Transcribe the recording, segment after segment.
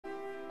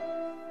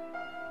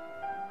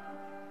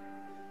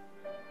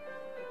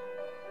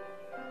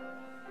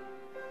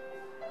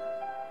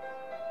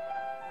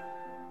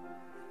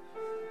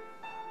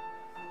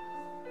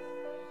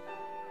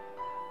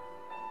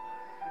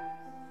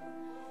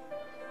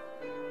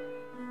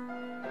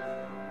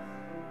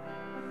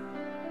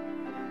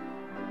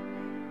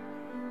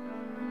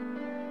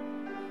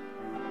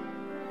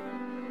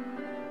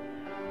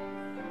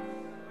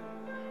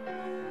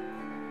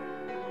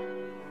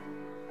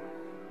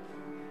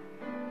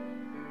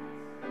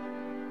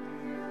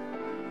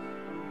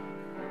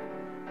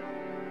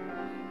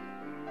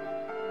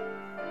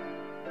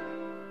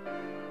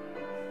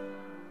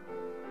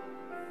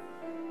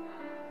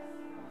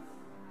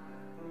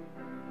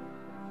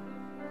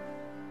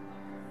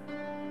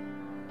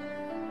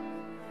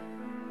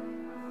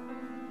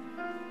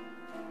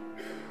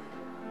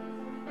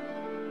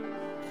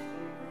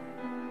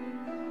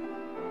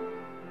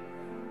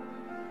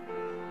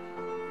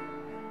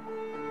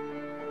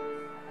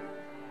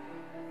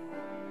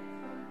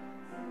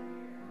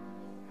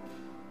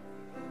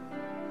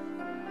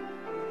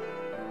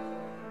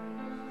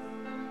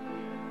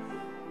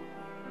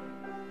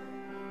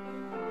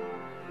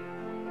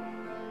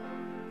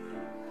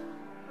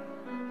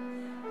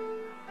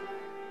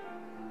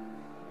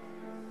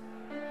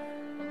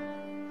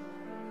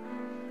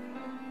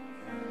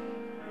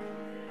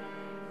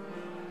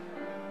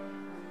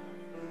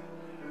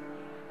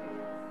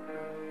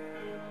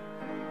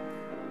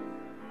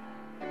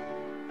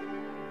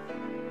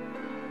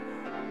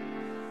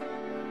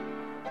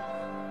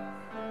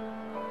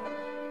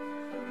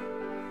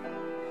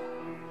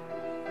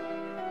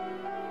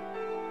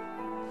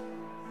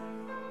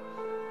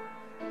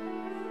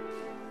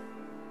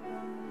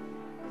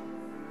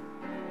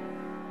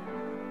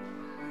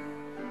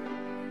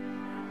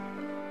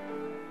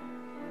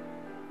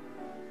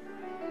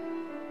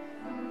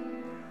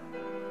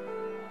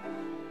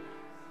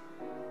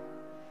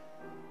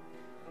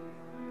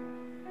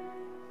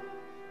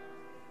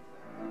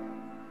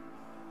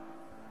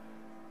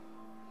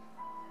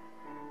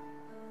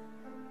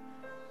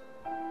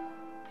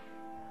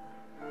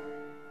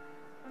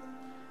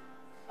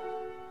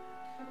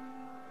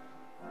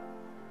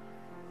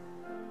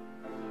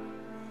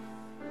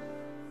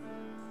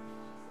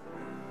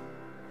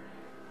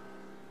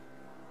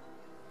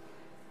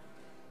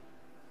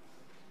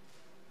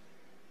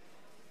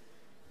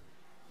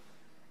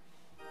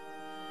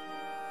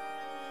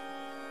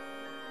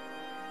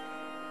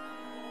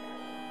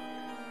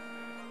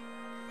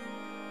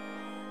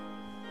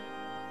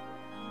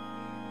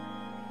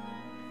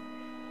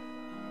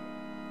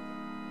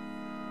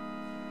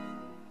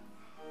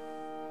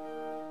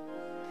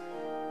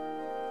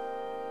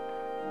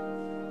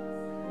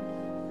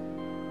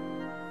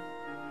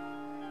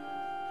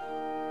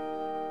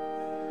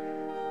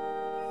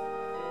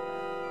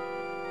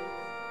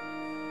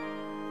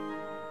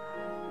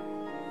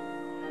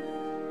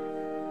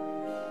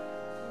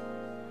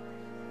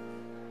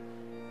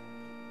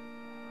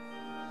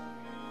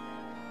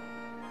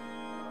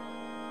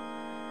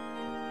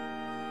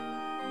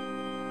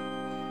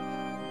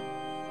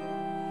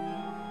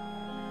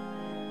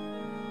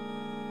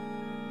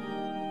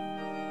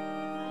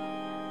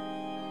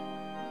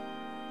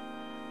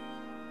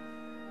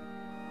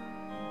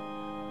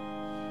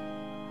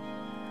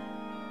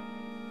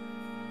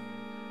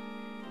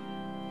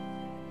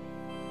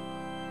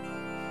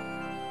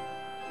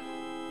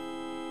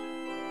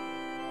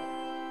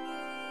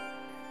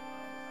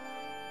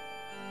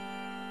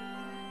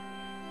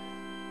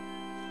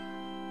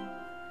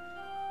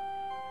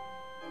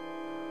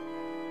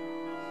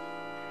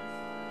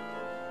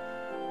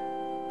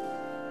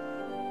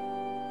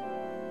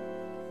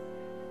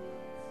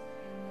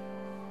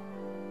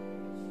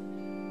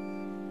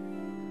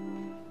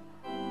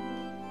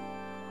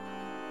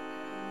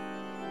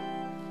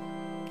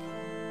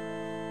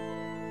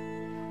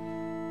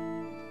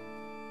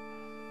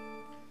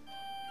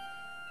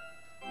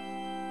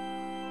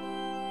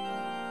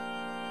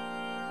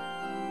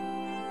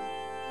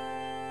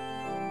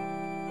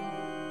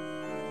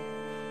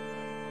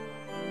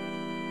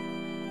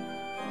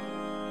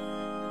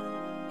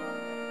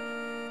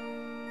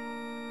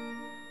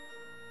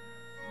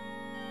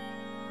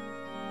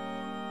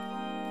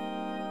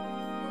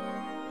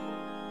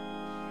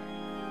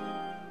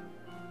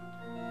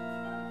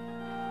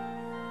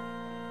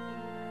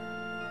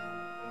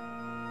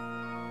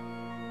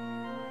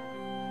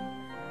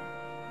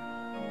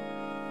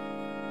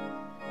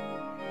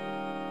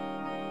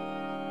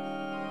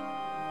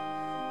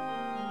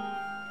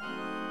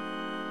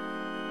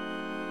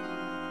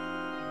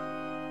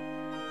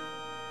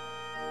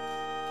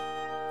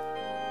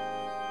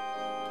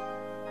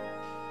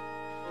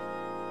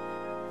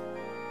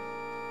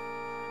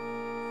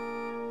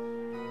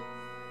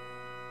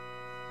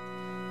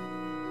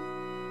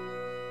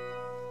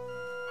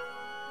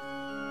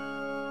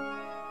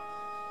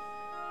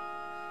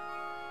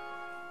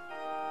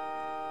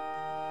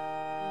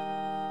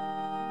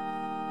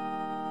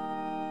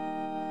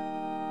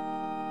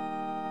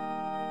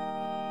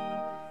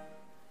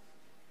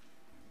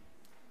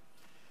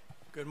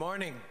Good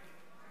morning.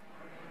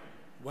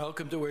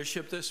 Welcome to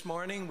worship this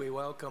morning. We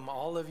welcome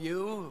all of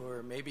you who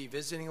are maybe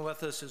visiting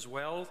with us as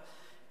well,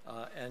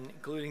 and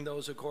including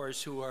those, of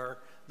course, who are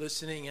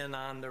listening in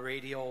on the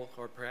radio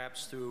or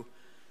perhaps through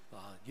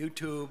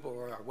YouTube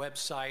or our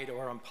website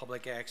or on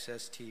public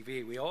access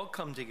TV. We all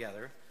come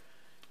together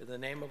in the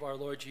name of our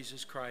Lord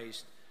Jesus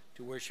Christ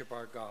to worship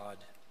our God.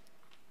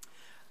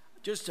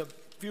 Just a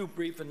few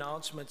brief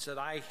announcements that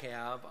I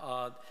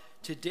have.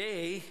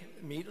 Today,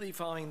 immediately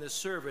following the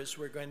service,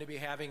 we're going to be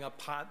having a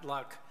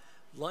potluck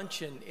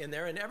luncheon in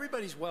there, and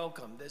everybody's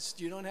welcome.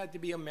 You don't have to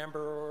be a member,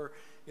 or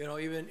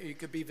even you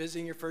could be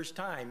visiting your first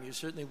time. You're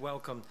certainly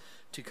welcome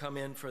to come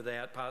in for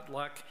that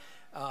potluck.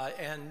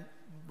 And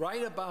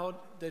right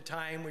about the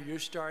time where you're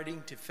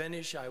starting to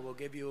finish, I will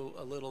give you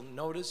a little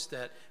notice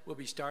that we'll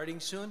be starting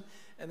soon.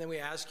 And then we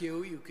ask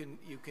you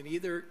can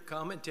either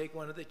come and take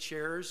one of the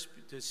chairs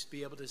to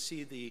be able to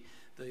see the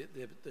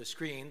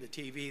screen, the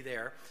TV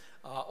there,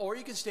 or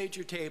you can stay at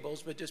your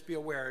tables, but just be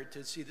aware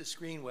to see the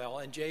screen well.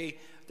 And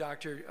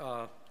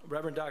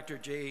Reverend Dr.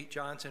 Jay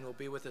Johnson will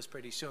be with us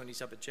pretty soon.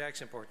 He's up at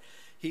Jacksonport.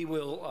 He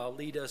will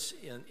lead us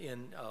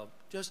in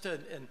just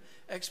an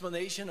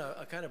explanation,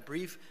 a kind of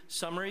brief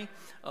summary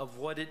of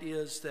what it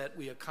is that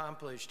we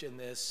accomplished in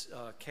this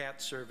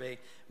CAT survey,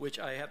 which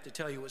I have to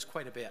tell you was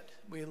quite a bit.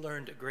 We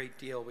learned a great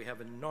deal. We have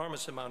an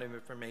enormous amount of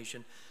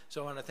information.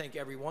 So I want to thank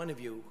every one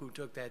of you who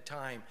took that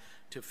time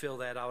to fill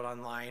that out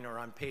online or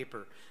on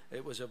paper.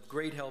 It was of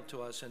great help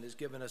to us and has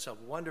given us a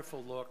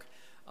wonderful look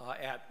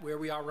at where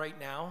we are right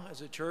now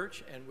as a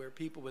church and where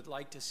people would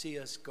like to see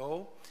us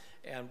go.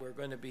 And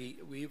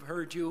we've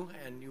heard you,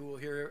 and you will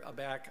hear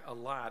back a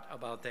lot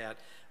about that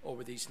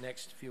over these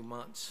next few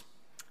months.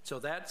 So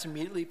that's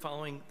immediately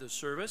following the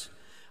service.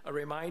 A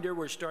reminder,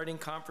 we're starting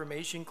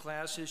confirmation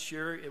class this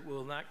year. It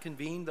will not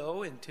convene,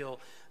 though, until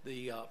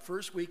the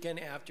first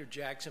weekend after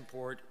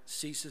Jacksonport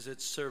ceases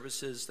its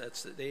services.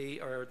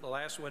 The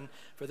last one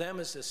for them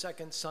is the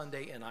second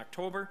Sunday in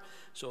October.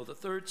 So the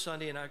third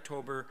Sunday in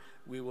October,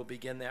 we will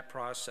begin that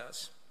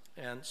process.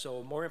 And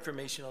so more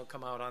information will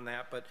come out on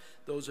that, but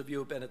those of you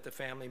who have been at the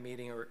family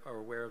meeting are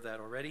aware of that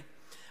already.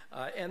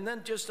 And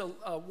then just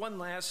one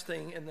last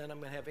thing, and then I'm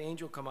going to have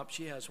Angel come up.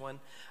 She has one.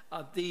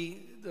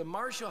 The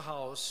Marshall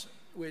House,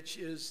 which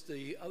is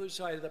the other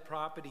side of the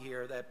property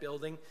here, that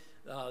building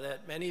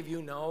that many of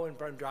you know and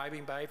been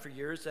driving by for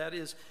years, that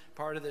is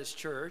part of this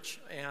church.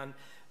 And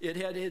it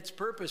had its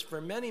purpose for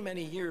many,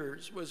 many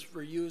years was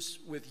for use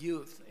with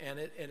youth, and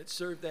it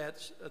served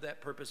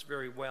that purpose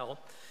very well.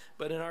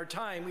 But in our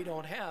time, we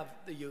don't have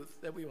the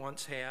youth that we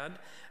once had,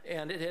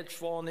 and it had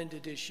fallen into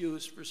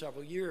disuse for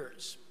several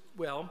years.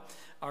 Well,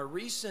 our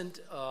recent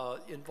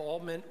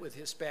involvement with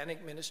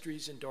Hispanic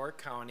ministries in Door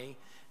County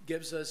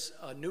gives us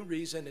a new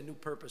reason, a new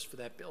purpose for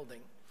that building.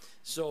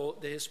 So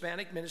the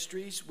Hispanic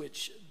Ministries,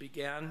 which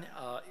began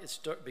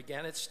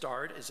its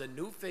start as a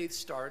New Faith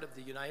Start of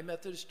the United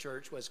Methodist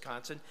Church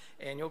Wisconsin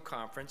Annual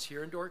Conference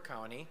here in Door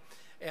County,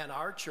 and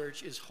our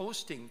church is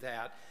hosting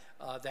that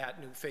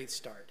New Faith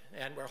Start,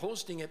 and we're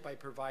hosting it by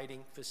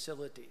providing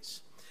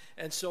facilities.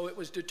 And so it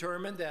was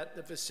determined that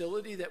the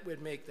facility that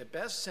would make the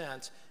best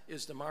sense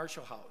is the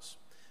Marshall House.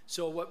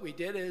 So what we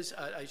did is,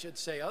 I should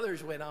say,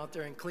 others went out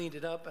there and cleaned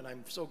it up, and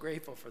I'm so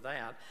grateful for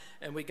that.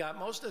 And we got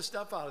most of the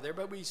stuff out of there,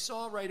 but we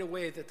saw right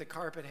away that the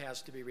carpet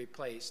has to be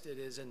replaced. It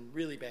is in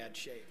really bad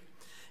shape.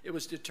 It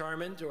was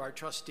determined to our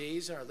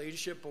trustees and our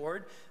leadership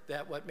board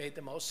that what made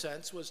the most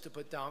sense was to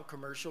put down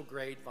commercial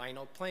grade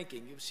vinyl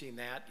planking. You've seen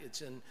that.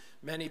 It's in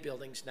many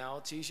buildings now.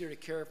 It's easier to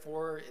care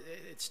for.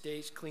 It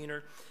stays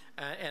cleaner,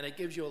 and it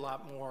gives you a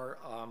lot more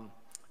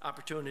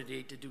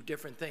opportunity to do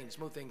different things,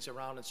 move things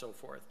around and so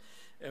forth.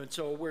 And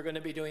so we're going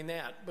to be doing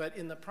that. But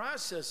in the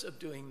process of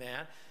doing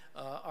that,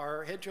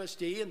 our head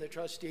trustee and the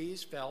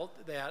trustees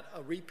felt that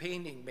a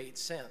repainting made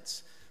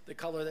sense. The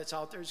color that's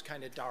out there is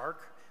kind of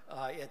dark.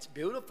 It's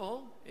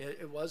beautiful.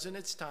 It was in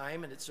its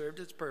time, and it served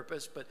its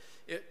purpose, but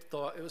it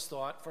was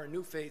thought for a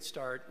New Faith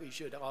Start, we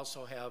should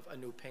also have a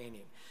new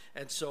painting.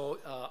 And so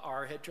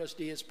our head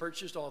trustee has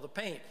purchased all the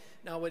paint.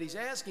 Now, what he's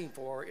asking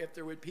for, if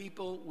there were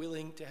people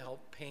willing to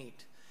help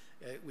paint,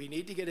 we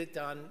need to get it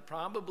done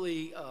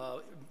probably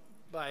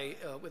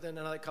within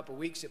another couple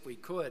weeks if we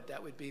could.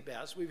 That would be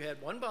best. We've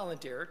had one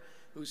volunteer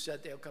who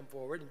said they'll come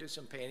forward and do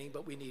some painting,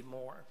 but we need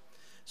more.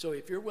 So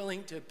if you're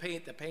willing to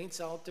paint, the paint's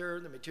out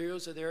there, the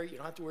materials are there, you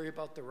don't have to worry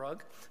about the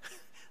rug,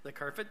 the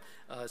carpet.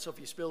 So if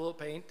you spill a little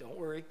paint, don't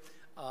worry.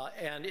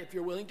 And if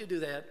you're willing to do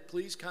that,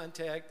 please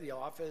contact the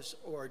office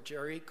or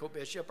Jerry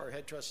Kobishop, our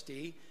head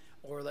trustee,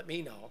 or let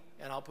me know,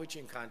 and I'll put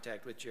you in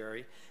contact with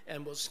Jerry,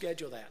 and we'll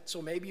schedule that.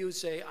 So maybe you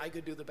say, I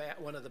could do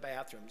one of the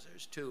bathrooms,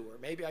 there's two, or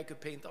maybe I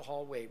could paint the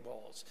hallway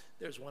walls,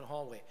 there's one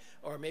hallway,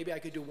 or maybe I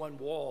could do one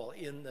wall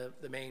in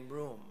the main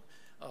room,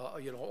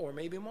 or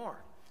maybe more.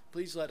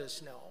 Please let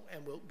us know,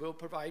 and we'll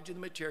provide you the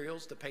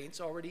materials. The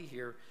paint's already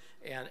here,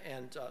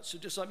 and so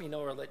just let me know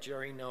or let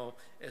Jerry know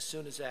as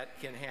soon as that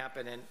can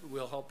happen, and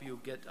we'll help you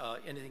get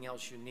anything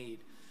else you need.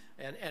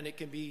 And it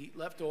can be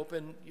left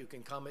open. You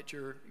can come at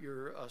your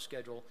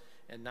schedule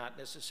and not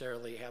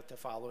necessarily have to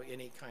follow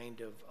any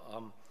kind of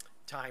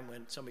time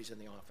when somebody's in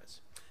the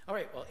office. All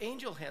right, well,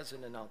 Angel has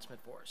an announcement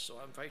for us, so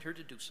I invite her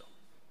to do so.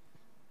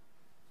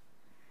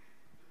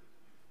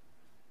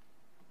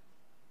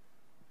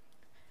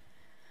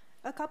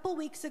 A couple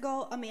weeks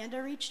ago,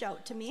 Amanda reached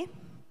out to me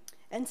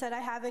and said, I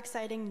have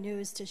exciting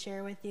news to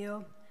share with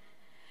you.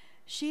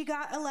 She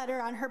got a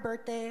letter on her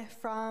birthday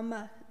from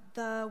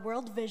the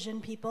World Vision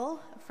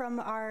people, from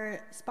our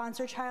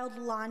sponsor child,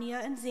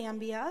 Lania in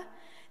Zambia.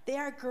 They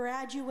are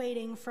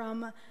graduating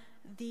from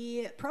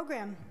the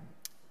program.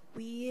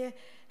 We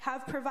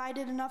have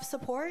provided enough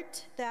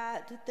support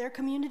that their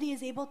community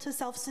is able to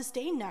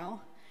self-sustain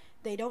now.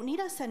 They don't need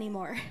us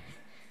anymore.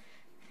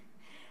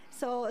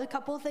 So a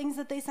couple of things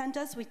that they sent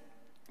us,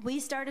 we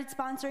started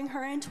sponsoring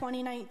her in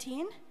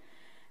 2019,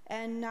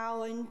 and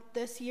now in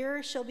this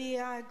year she'll be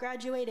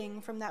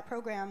graduating from that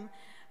program.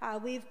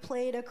 We've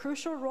played a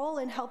crucial role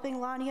in helping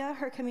Lania,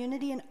 her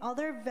community, and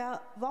other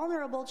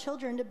vulnerable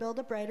children to build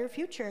a brighter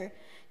future.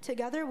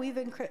 Together, we've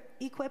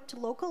equipped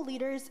local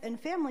leaders and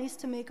families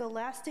to make a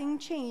lasting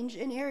change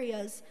in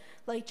areas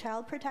like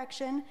child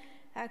protection,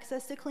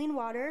 access to clean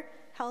water,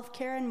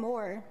 healthcare, and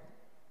more.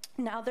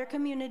 Now their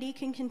community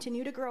can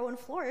continue to grow and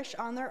flourish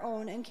on their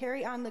own and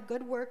carry on the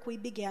good work we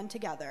began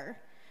together.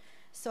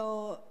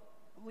 So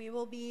we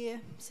will be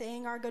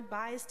saying our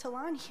goodbyes to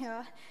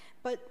Lania,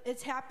 but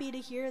it's happy to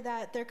hear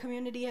that their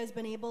community has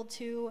been able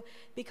to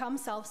become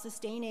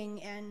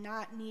self-sustaining and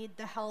not need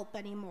the help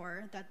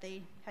anymore that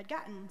they had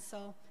gotten.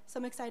 So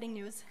some exciting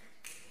news.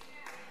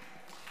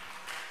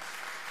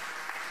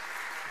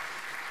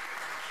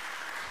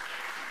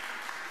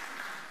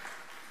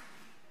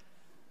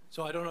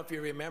 So I don't know if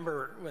you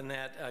remember when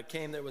that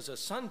came, there was a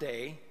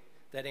Sunday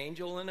that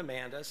Angel and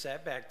Amanda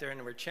sat back there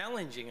and were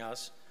challenging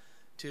us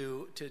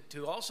to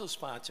also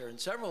sponsor, and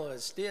several of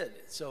us did.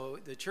 So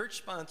the church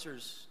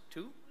sponsors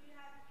two?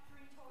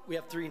 We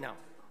have three now.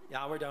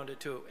 Yeah, we're down to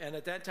two. And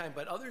at that time,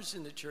 but others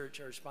in the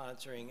church are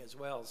sponsoring as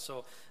well.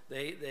 So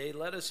they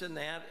let us in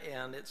that,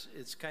 and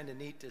it's kind of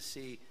neat to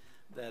see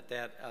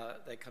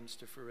that comes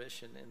to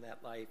fruition in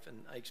that life. And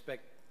I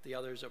expect the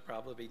others are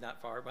probably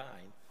not far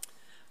behind.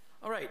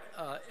 All right,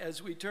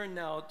 as we turn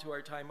now to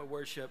our time of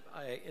worship,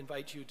 I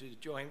invite you to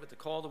join with the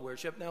call to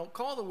worship. Now,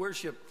 call to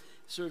worship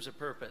serves a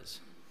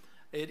purpose.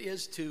 It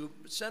is to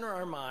center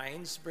our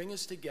minds, bring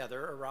us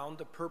together around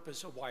the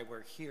purpose of why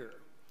we're here.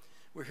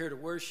 We're here to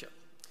worship.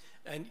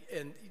 And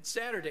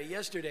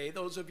yesterday,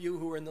 those of you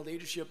who were in the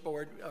leadership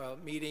board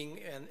meeting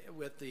and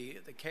with the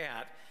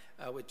CAT,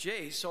 with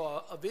Jay,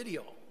 saw a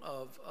video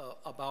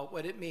about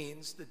what it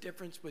means, the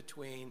difference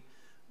between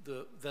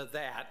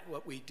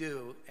what we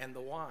do, and the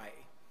why.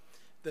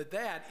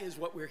 That is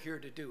what we're here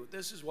to do.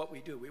 This is what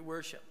we do. We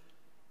worship.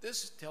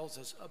 This tells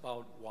us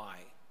about why.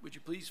 Would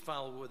you please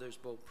follow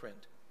Witherspoon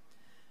print?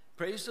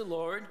 Praise the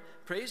Lord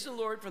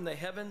from the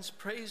heavens.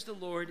 Praise the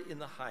Lord in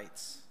the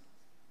heights.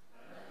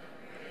 Let them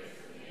praise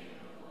the name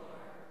of the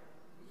Lord,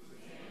 whose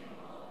name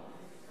alone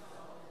is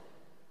exalted,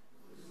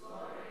 whose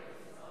glory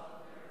is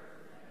above the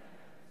earth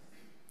and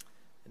heavens.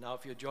 And now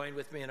if you'll join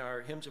with me in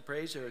our hymns of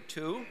praise, there are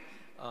two.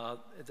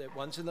 The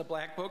one's in the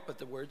black book, but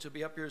the words will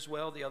be up here as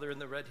well. The other in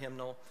the red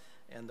hymnal.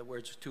 And the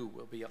words too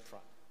will be up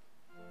front.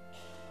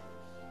 Praise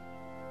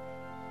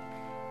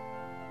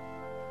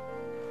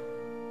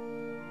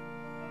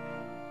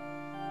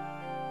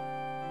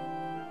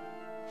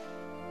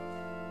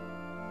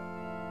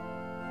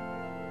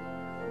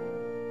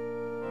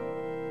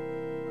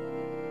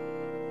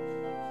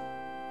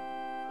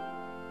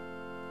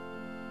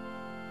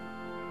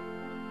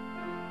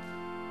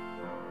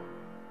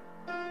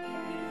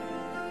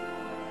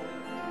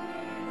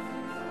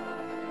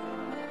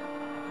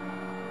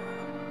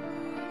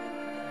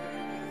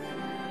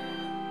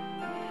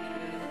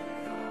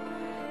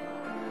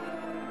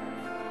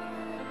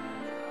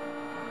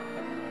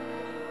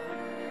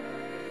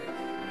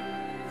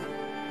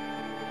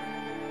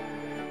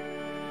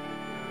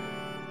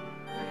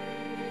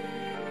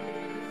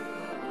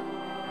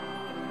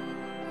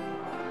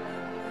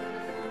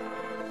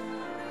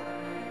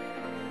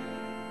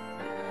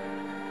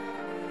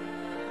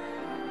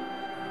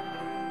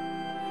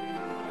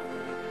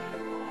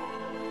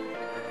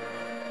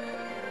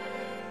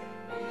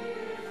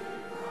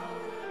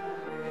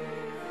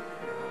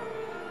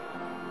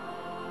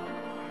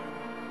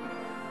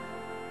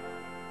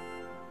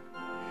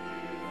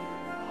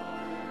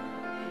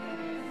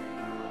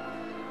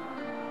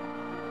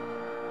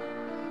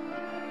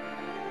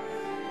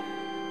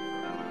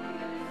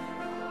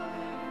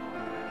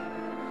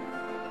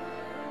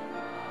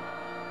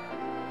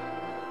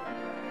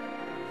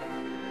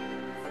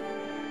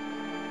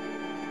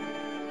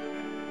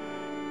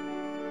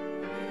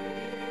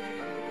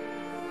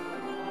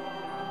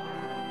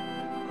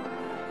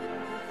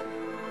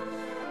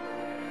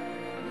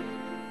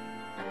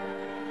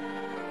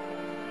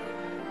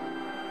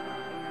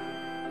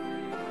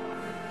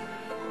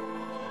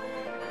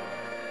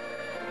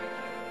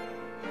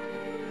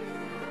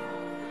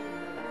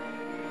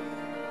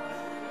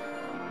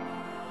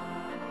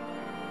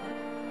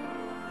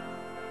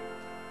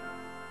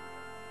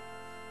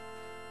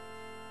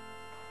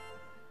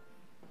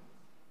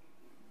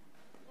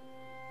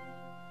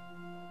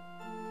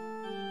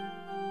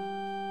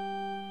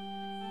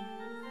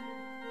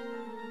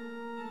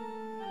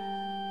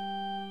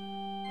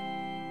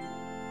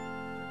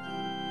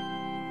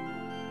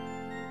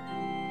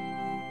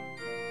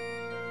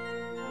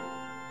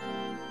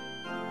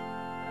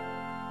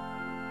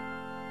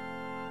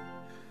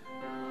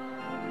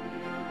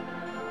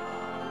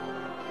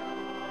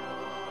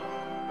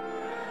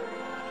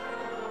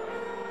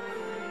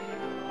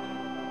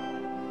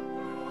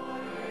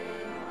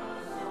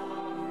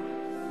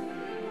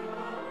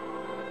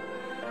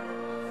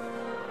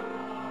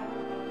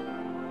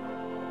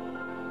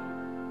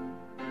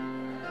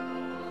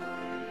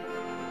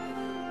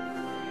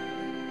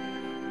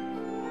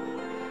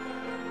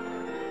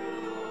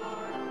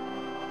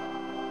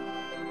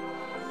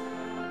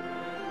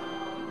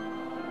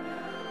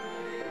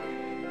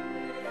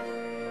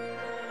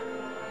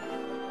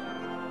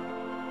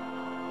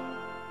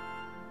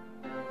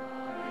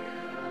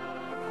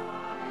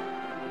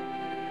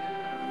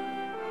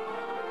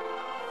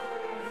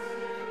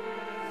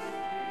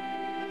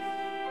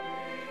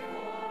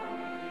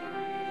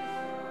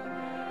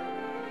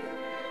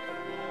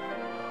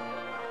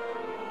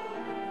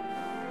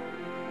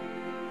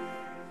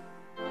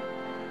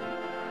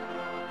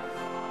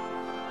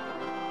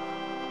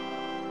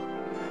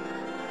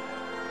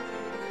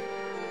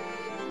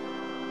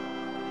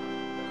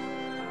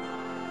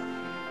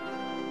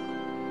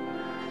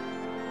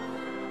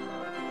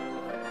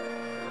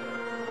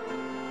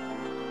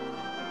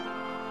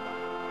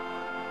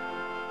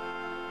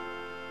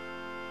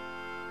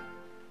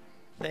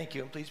Thank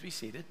you, and please be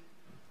seated.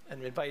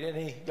 And invite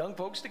any young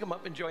folks to come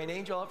up and join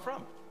Angel up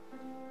front.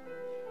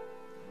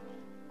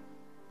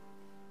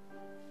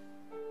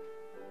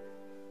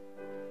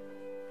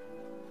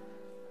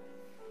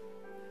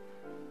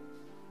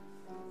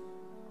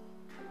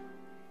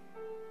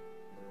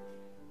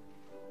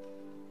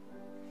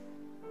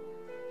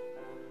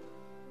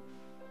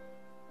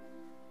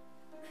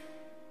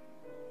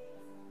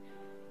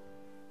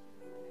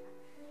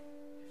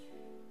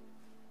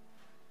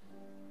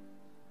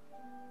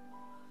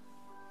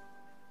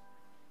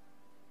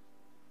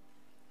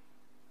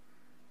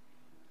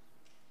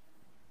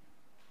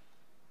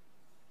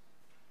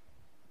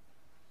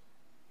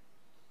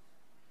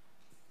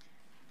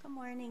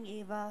 Good morning,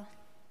 Ava.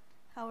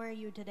 How are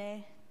you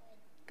today?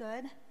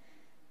 Good?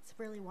 It's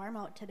really warm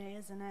out today,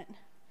 isn't it?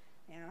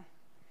 Yeah.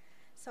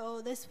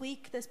 So this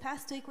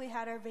past week, we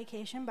had our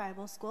vacation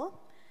Bible school,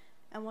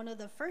 and one of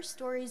the first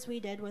stories we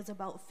did was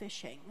about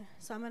fishing.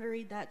 So I'm going to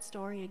read that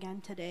story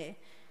again today.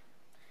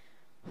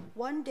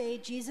 One day,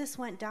 Jesus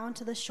went down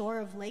to the shore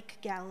of Lake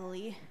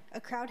Galilee.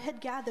 A crowd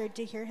had gathered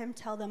to hear him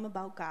tell them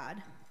about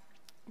God.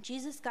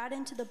 Jesus got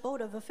into the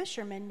boat of a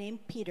fisherman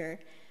named Peter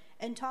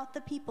and taught the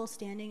people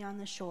standing on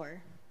the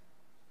shore.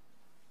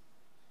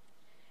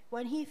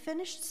 When he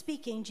finished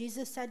speaking,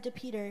 Jesus said to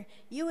Peter,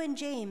 "You and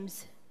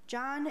James,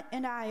 John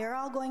and I are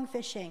all going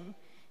fishing."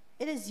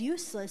 "It is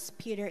useless,"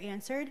 Peter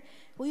answered.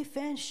 "We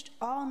fished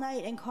all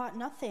night and caught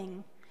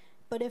nothing.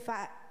 But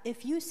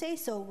if you say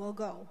so, we'll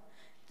go."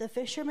 The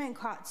fishermen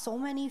caught so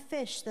many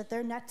fish that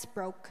their nets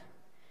broke.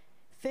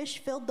 Fish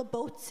filled the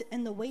boats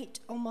and the weight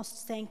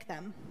almost sank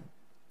them.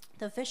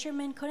 The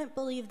fishermen couldn't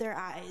believe their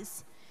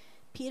eyes.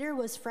 Peter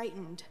was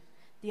frightened.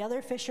 The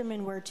other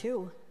fishermen were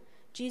too.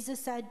 Jesus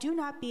said, "Do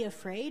not be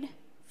afraid.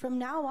 From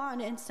now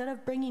on, instead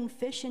of bringing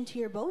fish into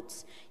your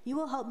boats, you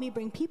will help me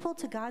bring people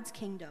to God's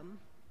kingdom."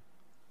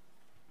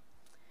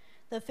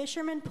 The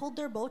fishermen pulled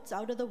their boats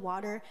out of the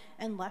water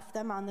and left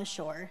them on the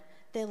shore.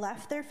 They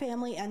left their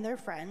family and their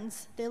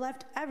friends. They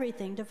left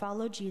everything to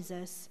follow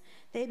Jesus.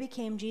 They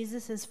became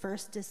Jesus'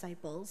 first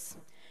disciples.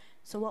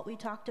 So what we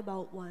talked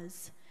about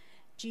was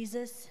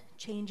Jesus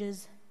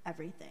changes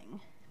everything.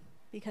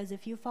 Because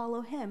if you follow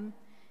him,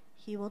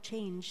 he will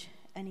change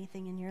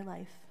anything in your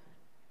life.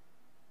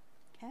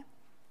 Okay?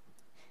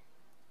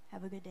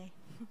 Have a good day.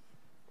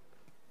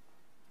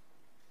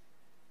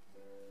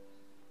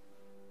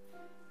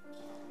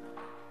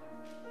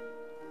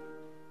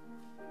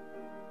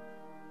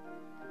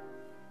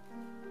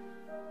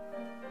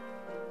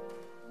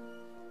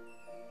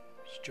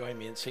 Just join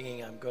me in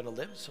singing "I'm Gonna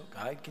Live So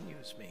God Can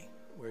Use Me."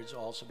 Words will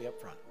also be up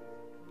front.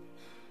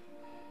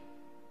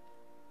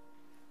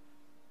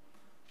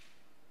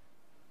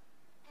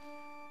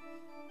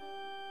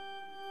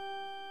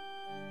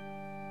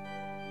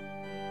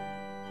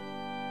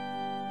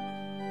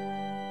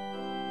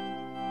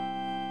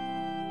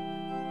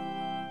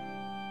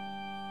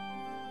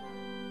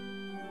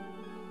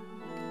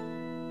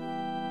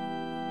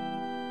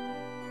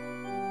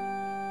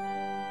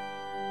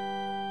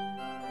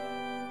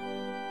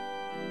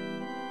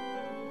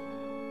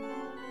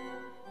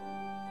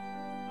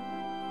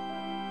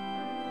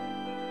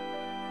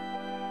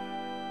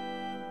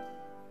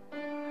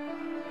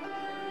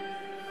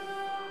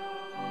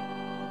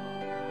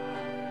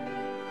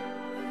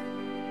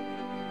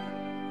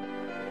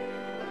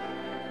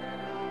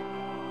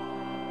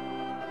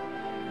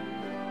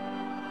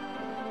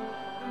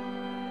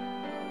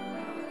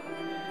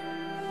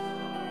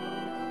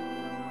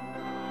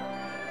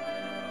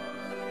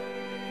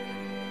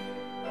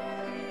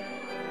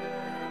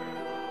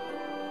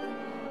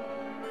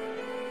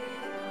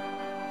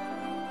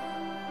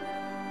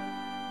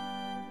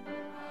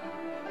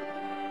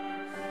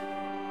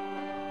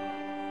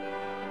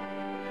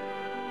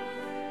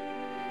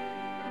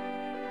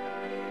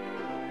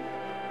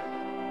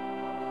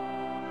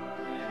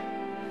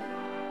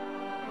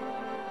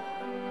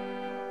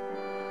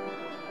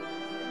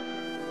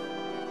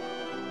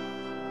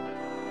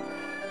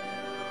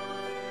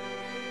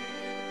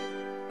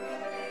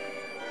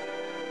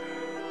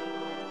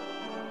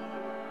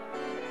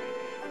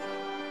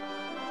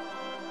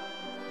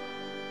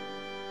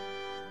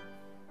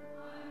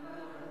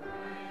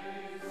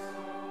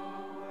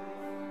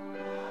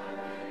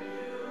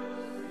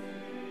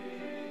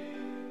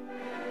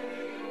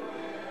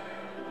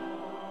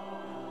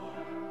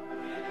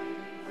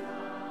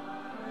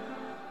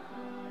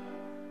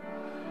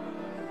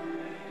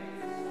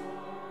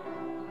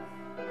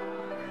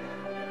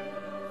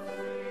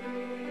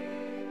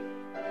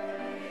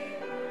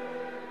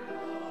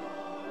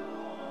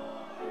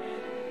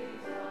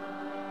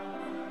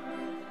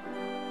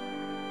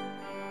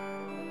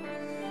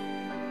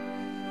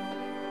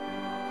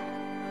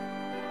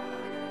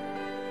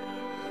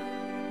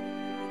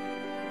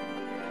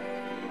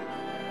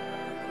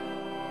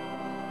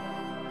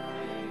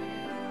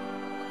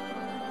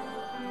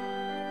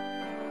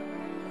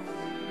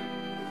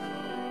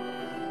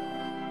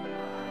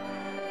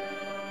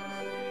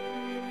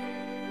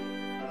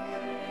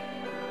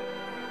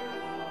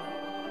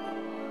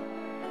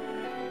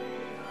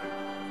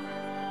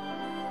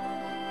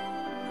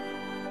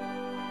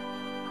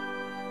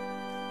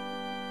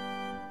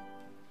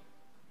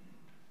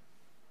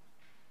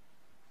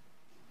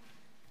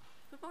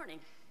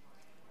 morning.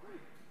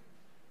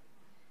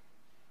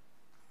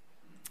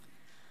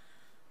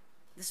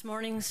 This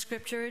morning's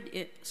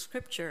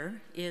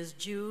scripture is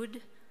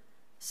Jude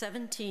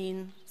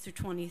 17 through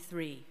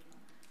 23.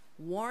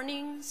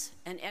 Warnings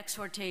and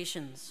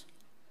exhortations.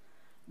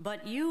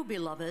 But you,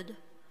 beloved,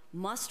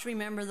 must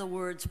remember the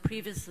words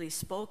previously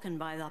spoken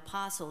by the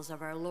apostles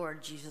of our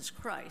Lord Jesus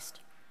Christ.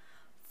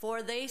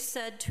 For they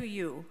said to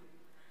you,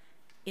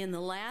 in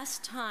the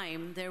last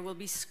time there will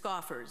be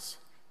scoffers,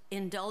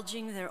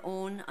 indulging their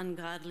own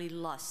ungodly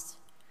lusts.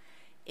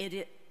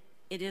 It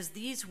is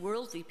these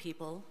worldly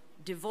people,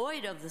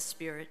 devoid of the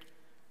Spirit,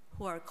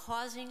 who are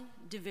causing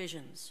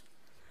divisions.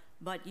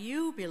 But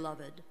you,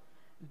 beloved,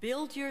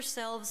 build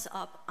yourselves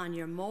up on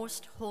your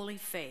most holy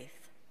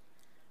faith.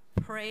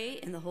 Pray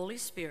in the Holy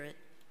Spirit.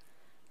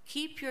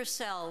 Keep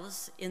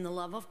yourselves in the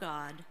love of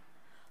God.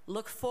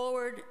 Look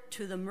forward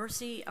to the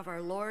mercy of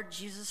our Lord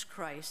Jesus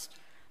Christ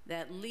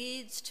that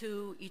leads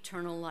to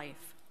eternal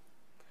life.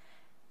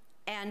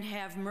 And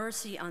have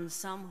mercy on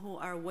some who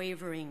are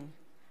wavering.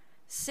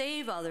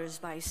 Save others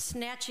by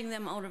snatching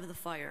them out of the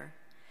fire.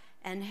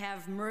 And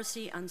have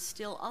mercy on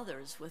still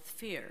others with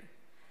fear,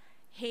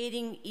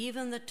 hating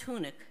even the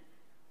tunic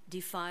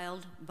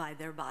defiled by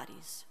their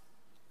bodies.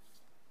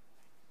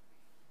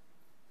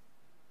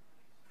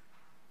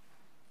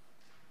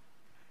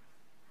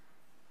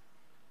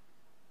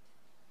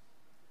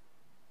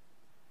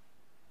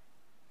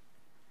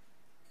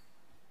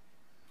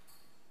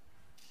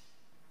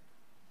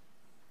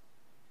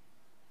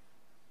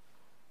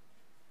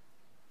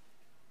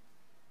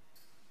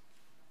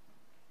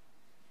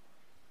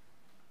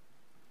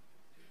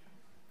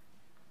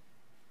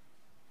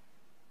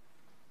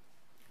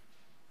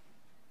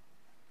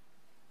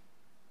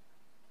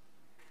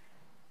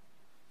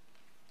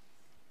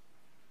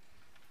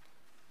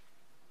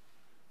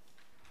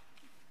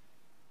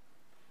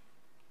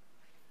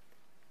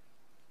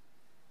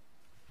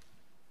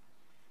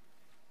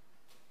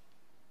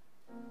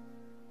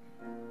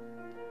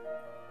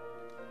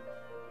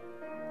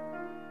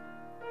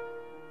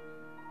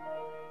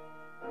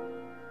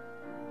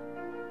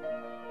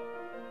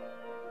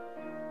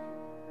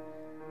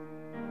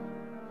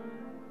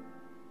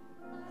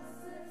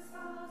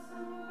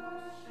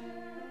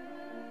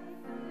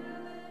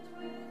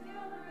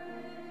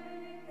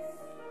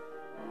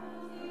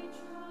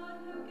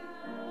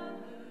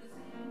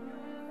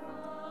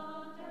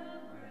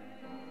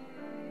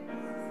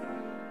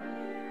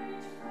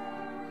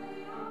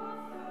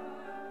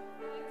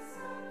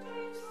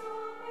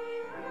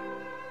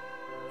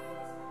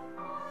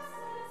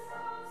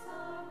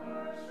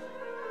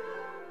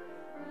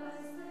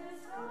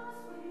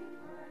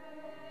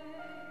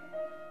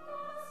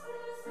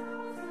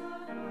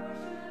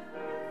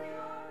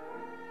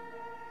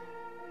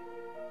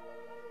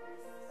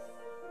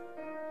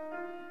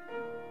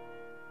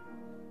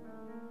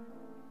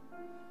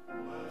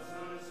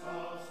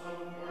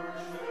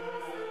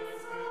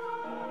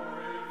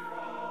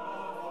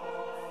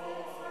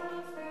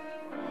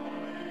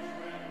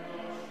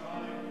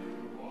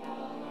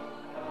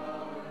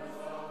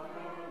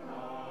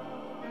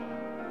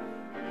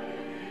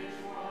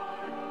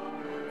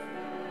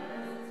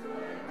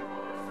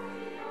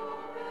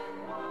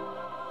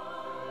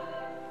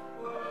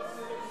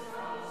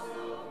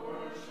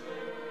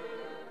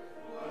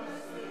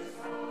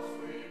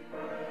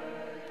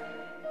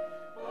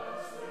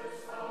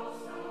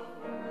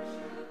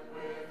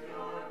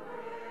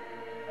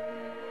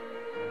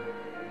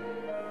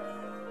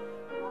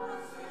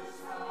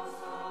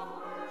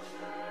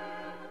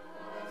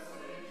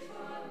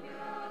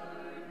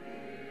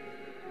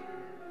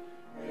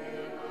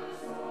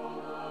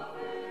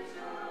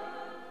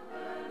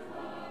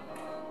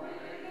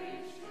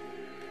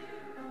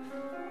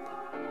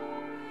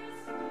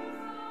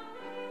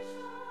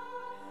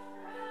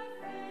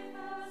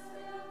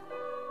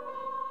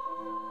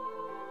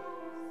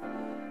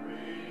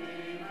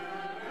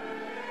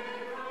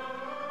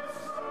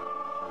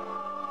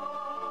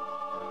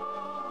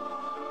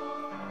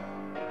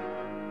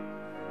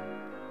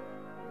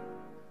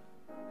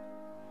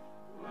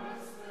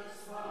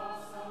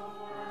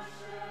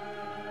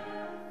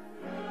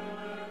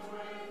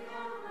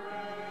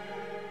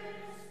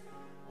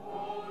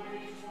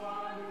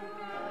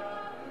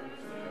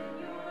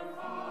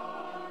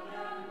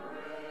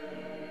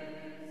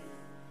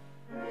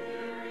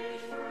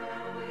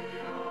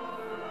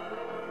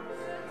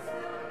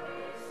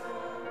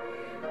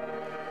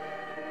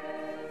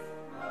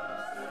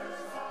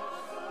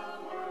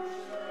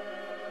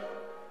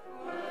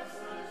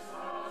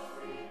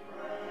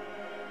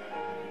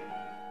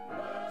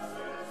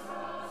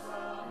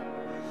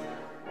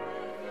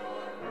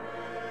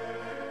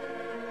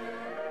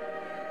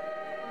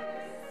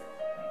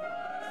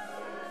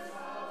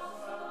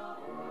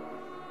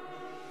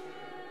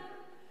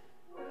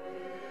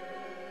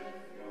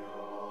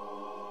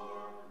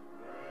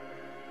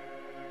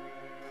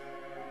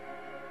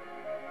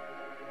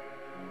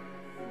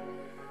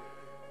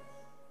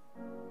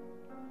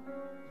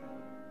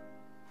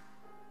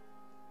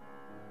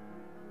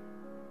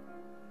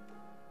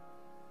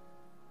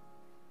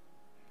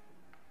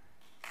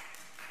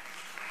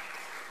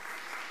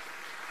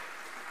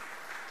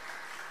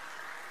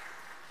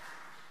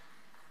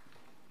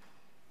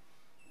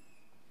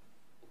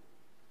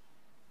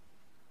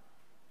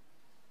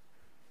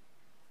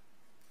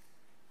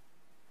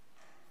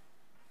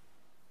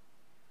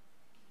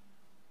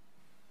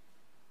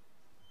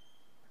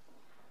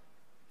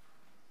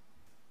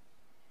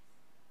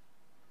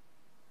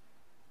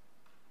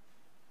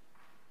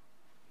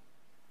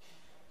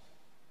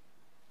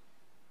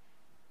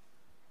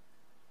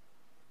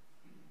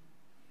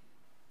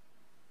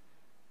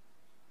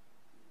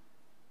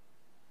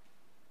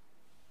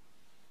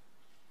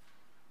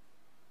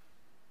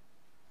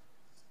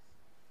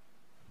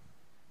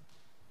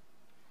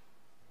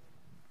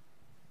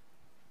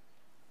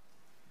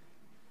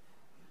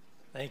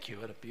 Thank you.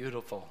 What a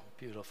beautiful,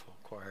 beautiful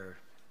choir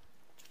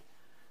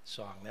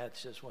song.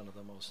 That's just one of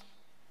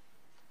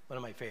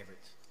my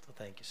favorites. So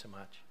thank you so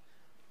much.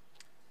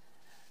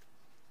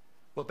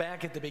 Well,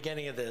 back at the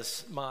beginning of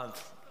this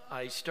month,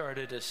 I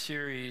started a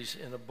series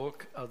in a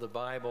book of the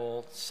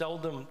Bible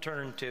seldom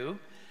turned to,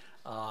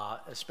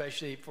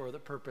 especially for the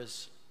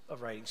purpose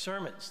of writing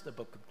sermons, the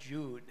book of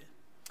Jude.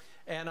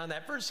 And on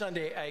that first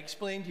Sunday, I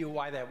explained to you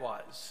why that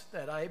was,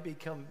 that I had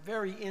become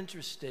very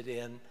interested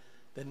in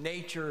the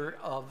nature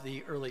of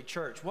the early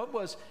church. What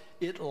was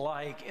it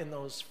like in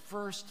those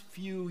first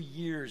few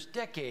years,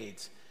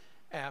 decades,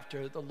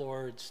 after the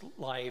Lord's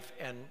life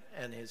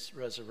and his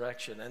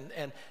resurrection?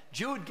 And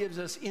Jude gives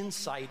us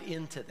insight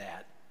into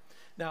that.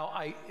 Now,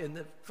 in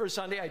the first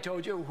Sunday, I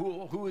told you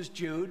who is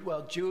Jude.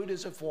 Well, Jude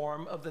is a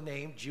form of the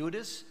name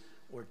Judas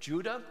or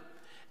Judah,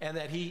 and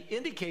that he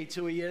indicates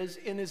who he is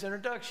in his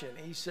introduction.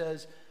 He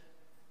says,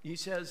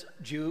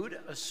 Jude,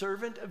 a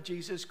servant of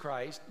Jesus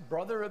Christ,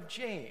 brother of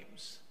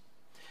James.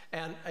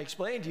 And I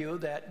explained to you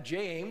that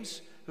James,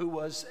 who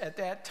was at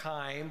that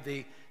time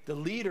the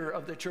leader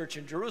of the church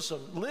in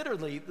Jerusalem,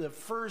 literally the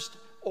first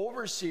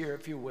overseer,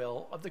 if you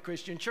will, of the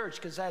Christian church,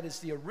 because that is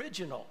the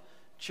original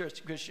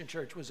Christian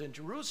church was in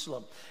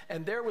Jerusalem.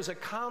 And there was a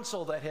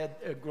council that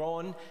had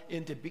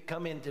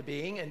come into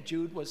being, and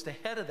Jude was the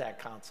head of that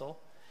council.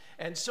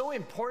 And so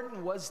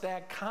important was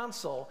that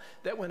council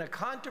that when a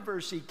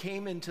controversy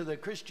came into the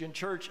Christian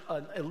church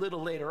a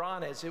little later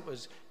on as it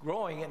was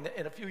growing,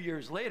 and a few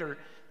years later,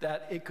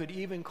 that it could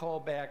even call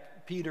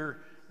back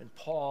Peter and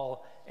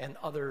Paul and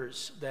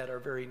others that are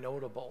very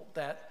notable.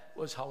 That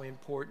was how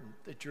important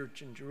the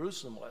church in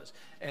Jerusalem was.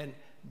 And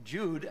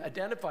Jude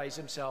identifies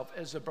himself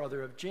as the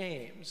brother of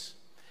James.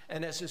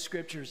 And as the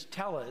scriptures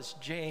tell us,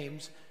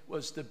 James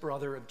was the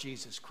brother of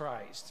Jesus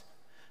Christ.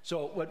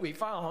 So what we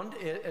found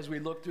as we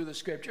looked through the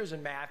scriptures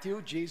in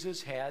Matthew,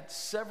 Jesus had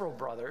several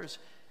brothers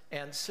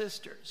and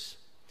sisters.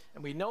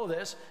 And we know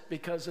this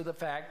because of the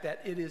fact that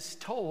it is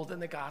told in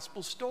the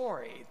gospel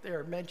story.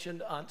 They're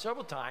mentioned on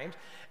several times.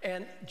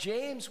 And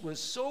James was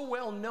so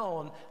well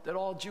known that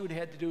all Jude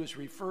had to do is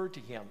refer to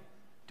him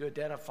to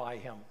identify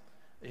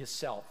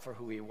himself for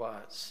who he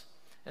was.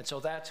 And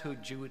so that's who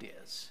Jude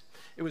is.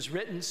 It was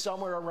written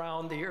somewhere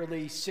around the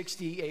early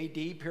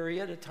 60 AD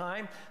period of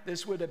time.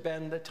 This would have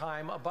been the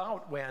time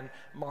about when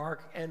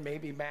Mark and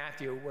maybe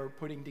Matthew were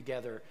putting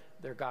together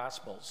their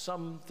gospels,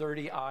 some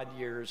 30-odd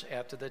years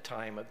after the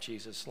time of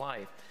Jesus'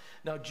 life.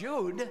 Now,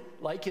 Jude,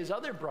 like his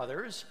other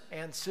brothers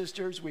and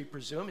sisters, we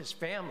presume, his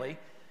family,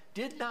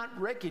 did not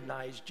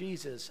recognize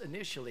Jesus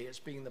initially as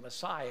being the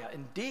Messiah.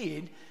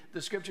 Indeed,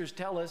 the scriptures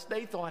tell us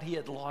they thought he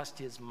had lost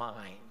his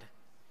mind,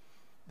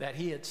 that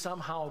he had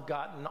somehow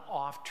gotten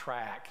off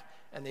track,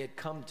 and they had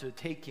come to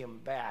take him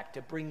back,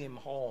 to bring him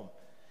home.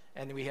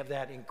 And we have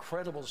that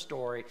incredible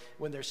story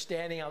when they're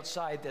standing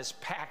outside this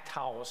packed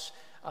house,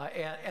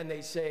 and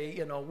they say,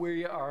 you know,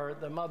 we are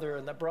the mother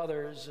and the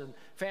brothers and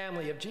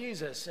family of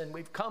Jesus, and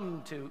we've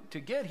come to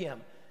get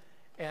him.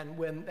 And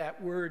when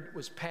that word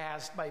was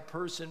passed by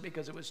person,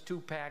 because it was too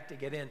packed to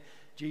get in,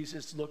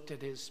 Jesus looked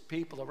at his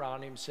people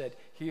around him and said,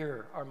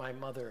 here are my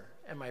mother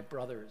and my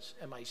brothers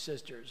and my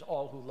sisters.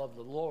 All who love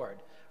the Lord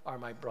are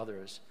my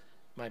brothers,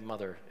 my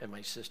mother, and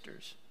my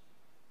sisters.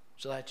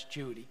 So that's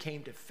Jude. He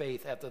came to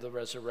faith after the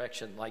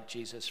resurrection, like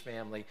Jesus'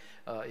 family,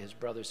 his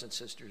brothers and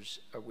sisters,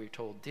 we're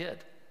told, did.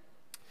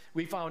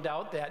 We found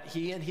out that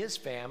he and his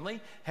family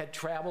had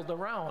traveled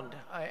around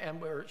and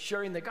were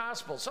sharing the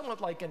gospel,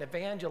 somewhat like an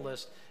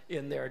evangelist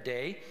in their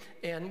day,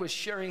 and was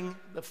sharing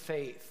the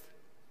faith.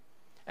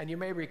 And you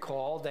may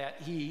recall that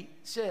he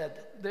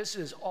said, this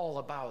is all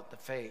about the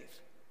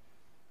faith.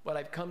 What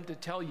I've come to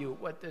tell you,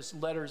 what this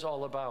letter is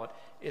all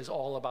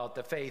about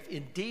the faith.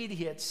 Indeed,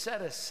 he had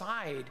set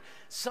aside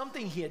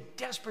something he had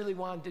desperately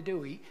wanted to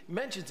do. He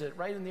mentions it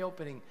right in the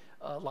opening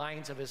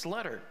lines of his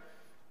letter.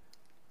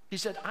 He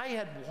said, I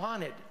had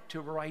wanted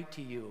to write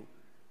to you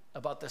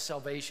about the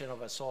salvation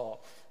of us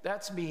all.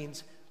 That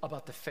means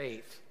about the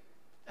faith.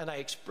 And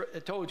I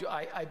told you,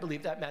 I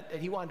believe that meant that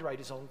he wanted to write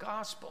his own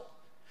gospel,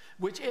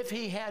 which if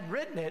he had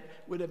written it,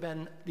 would have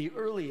been the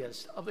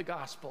earliest of the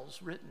gospels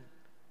written.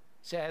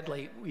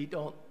 Sadly, we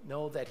don't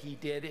know that he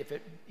did. If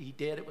he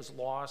did, it was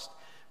lost.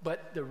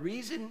 But the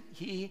reason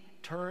he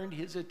turned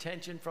his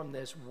attention from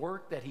this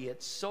work that he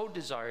had so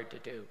desired to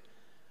do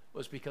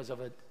was because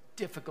of a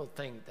difficult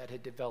thing that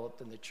had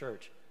developed in the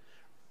church.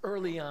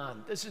 Early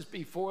on, this is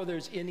before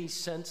there's any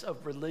sense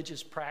of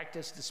religious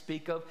practice to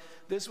speak of.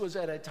 This was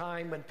at a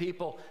time when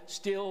people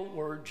still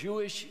were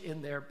Jewish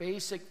in their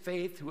basic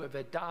faith, who have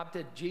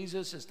adopted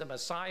Jesus as the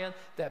Messiah.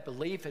 That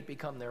belief had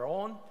become their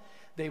own.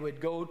 They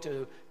would go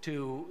to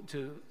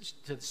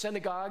the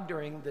synagogue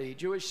during the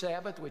Jewish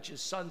Sabbath, which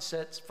is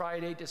sunset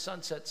Friday to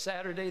sunset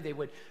Saturday. They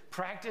would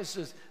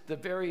practice the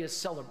various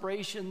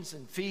celebrations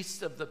and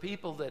feasts of the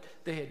people that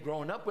they had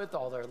grown up with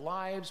all their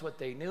lives, what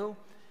they knew.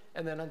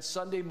 And then on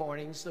Sunday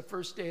mornings, the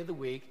first day of the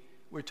week,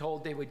 we're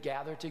told they would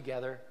gather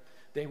together.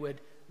 They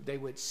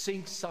would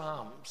sing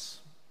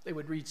psalms. They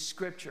would read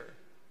scripture.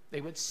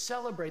 They would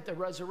celebrate the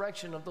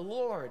resurrection of the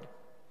Lord.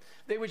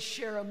 They would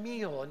share a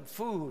meal and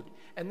food,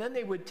 and then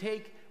they would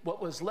take what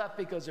was left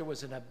because there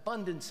was an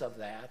abundance of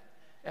that,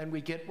 and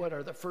we get what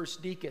are the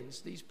first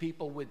deacons. These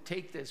people would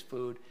take this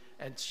food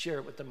and share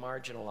it with the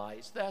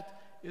marginalized.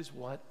 That is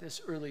what this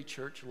early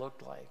church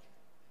looked like.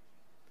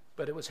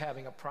 But it was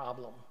having a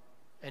problem,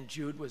 and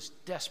Jude was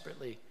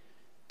desperately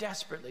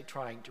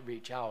trying to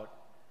reach out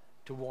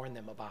to warn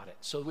them about it.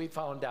 So we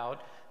found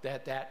out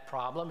that that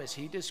problem, as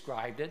he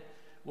described it,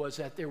 was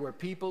that there were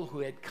people who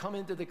had come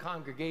into the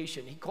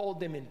congregation. He called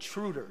them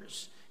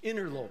intruders,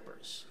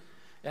 interlopers.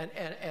 And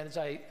as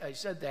I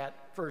said that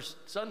first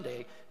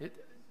Sunday,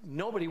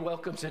 nobody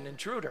welcomes an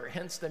intruder,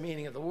 hence the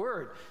meaning of the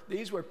word.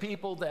 These were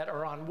people that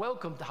are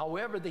unwelcomed.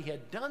 However, they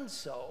had done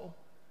so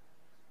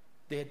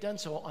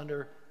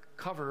under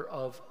cover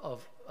of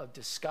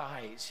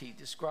disguise. He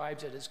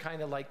describes it as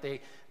kind of like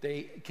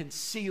they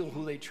conceal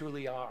who they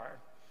truly are,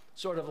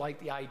 sort of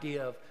like the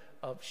idea of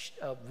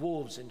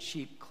wolves in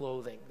sheep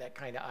clothing, that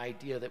kind of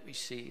idea that we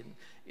see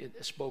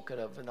spoken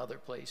of in other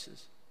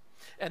places.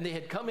 And they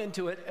had come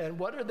into it, and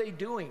what are they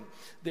doing?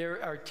 They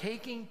are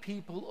taking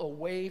people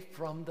away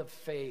from the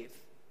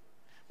faith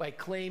by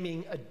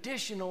claiming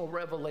additional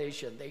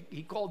revelation.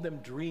 He called them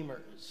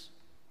dreamers.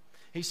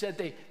 He said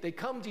they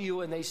come to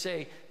you and they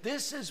say,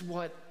 this is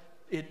what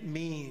it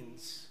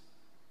means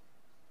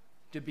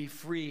to be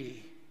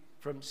free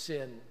from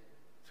sin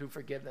through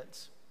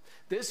forgiveness.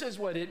 This is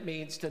what it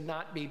means to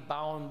not be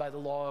bound by the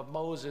law of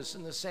Moses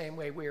in the same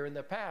way we were in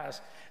the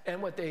past.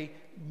 And what they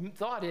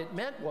thought it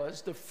meant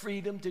was the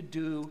freedom to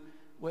do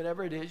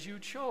whatever it is you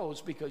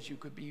chose because you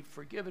could be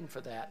forgiven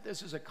for that.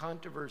 This is a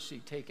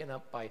controversy taken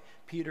up by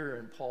Peter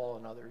and Paul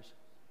and others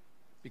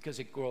because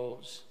it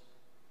grows.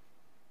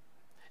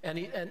 And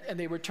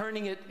they were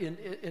turning it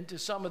into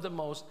some of the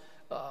most,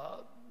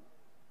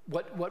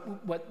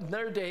 what in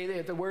their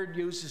day, the word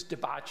used is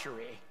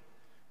debauchery,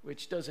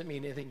 which doesn't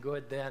mean anything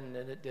good then,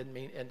 and it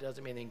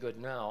doesn't mean anything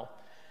good now.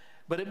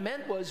 But it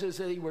meant was that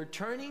they were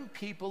turning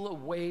people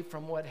away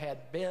from what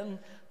had been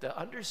the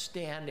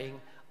understanding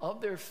of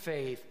their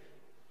faith,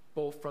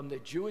 both from the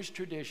Jewish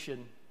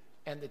tradition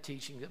and the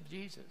teaching of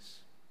Jesus.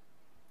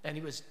 And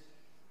he was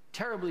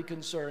terribly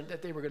concerned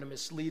that they were going to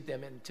mislead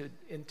them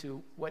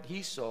into what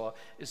he saw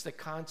is the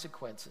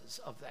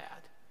consequences of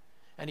that.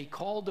 And he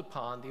called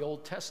upon the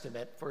Old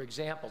Testament for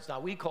examples.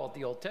 Now, we call it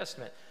the Old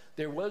Testament.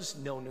 There was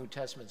no New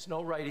Testaments,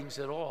 no writings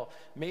at all.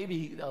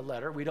 Maybe a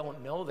letter, we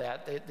don't know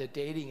that. The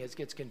dating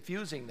gets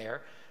confusing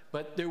there.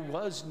 But there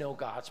was no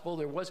gospel.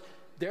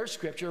 Their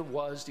scripture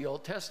was the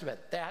Old Testament.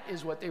 That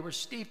is what they were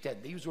steeped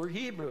in. These were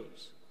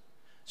Hebrews.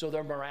 So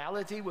their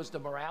morality was the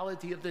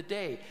morality of the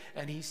day.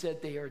 And he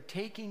said they are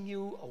taking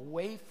you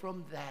away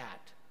from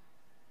that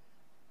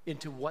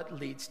into what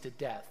leads to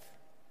death.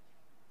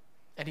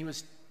 And he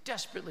was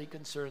desperately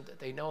concerned that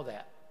they know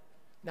that.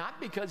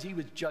 Not because he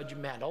was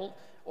judgmental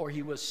or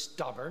he was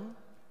stubborn.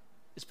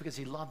 It's because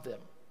he loved them.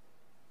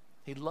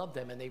 He loved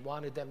them, and they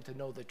wanted them to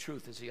know the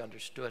truth as he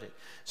understood it.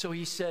 So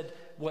he said,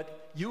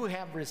 what you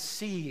have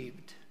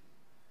received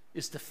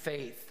is the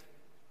faith.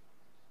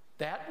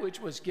 That which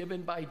was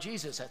given by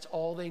Jesus, that's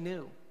all they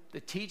knew. The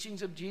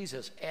teachings of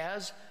Jesus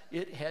as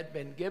it had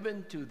been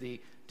given to the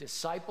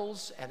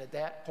disciples, and at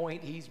that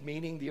point he's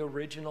meaning the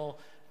original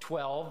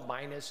 12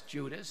 minus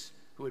Judas,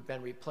 who had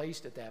been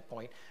replaced at that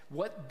point.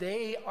 What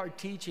they are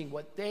teaching,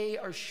 what they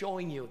are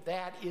showing you,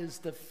 that is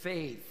the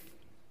faith.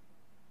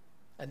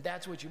 And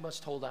that's what you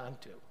must hold on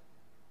to.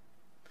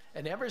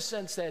 And ever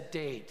since that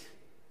date,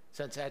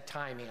 since that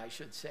timing, I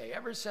should say,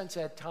 ever since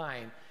that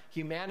time,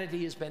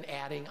 humanity has been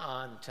adding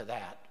on to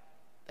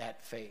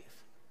that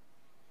faith.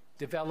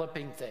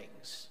 Developing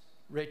things,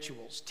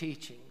 rituals,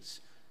 teachings,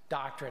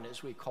 doctrine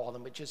as we call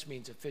them, it just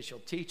means official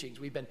teachings.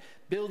 We've been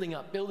building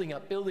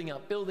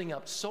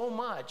up so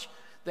much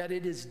that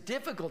it is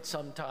difficult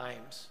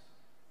sometimes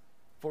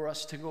for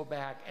us to go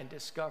back and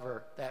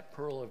discover that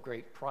pearl of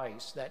great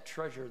price, that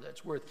treasure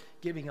that's worth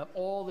giving up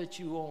all that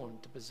you own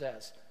to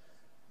possess,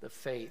 the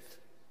faith,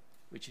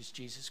 which is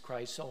Jesus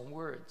Christ's own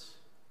words.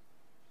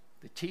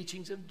 The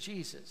teachings of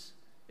Jesus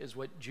is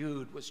what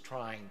Jude was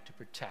trying to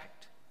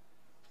protect.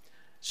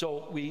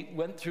 So we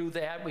went through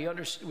that.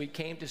 We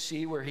came to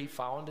see where he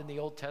found in the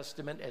Old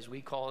Testament, as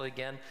we call it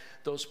again,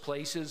 those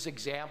places,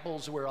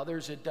 examples where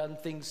others had done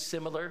things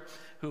similar,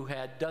 who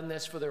had done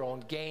this for their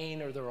own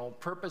gain or their own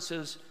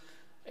purposes,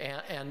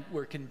 and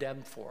were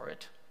condemned for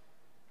it.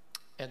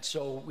 And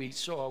so we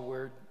saw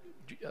where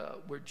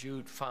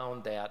Jude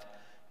found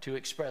that to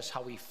express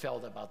how he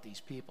felt about these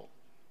people.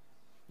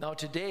 Now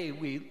today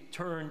we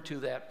turn to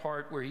that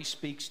part where he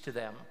speaks to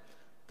them,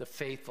 the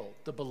faithful,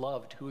 the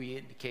beloved, who he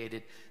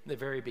indicated in the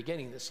very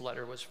beginning this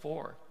letter was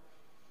for.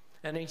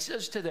 And he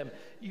says to them,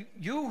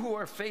 you who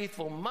are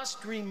faithful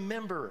must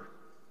remember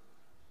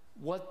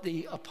what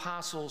the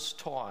apostles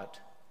taught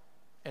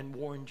and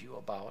warned you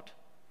about,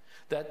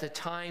 that the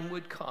time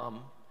would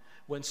come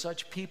when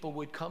such people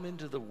would come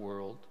into the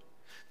world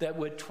that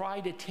would try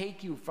to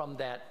take you from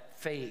that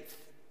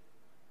faith.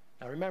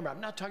 Now remember, I'm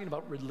not talking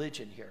about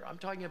religion here. I'm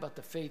talking about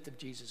the faith of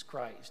Jesus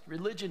Christ.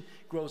 Religion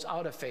grows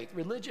out of faith.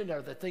 Religion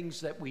are the things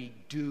that we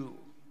do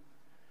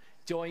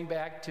Going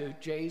back to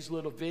Jay's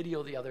little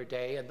video the other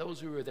day, and those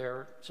who were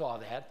there saw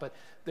that, but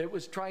it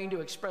was trying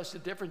to express the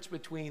difference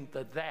between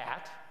the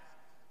that.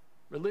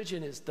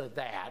 Religion is the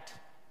that.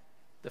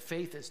 The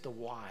faith is the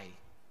why.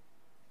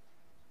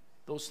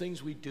 Those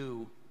things we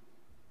do,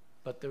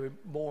 but the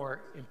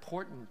more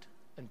important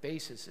and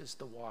basis is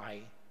the why.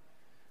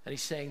 And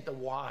he's saying the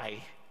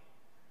why.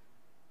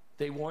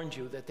 They warned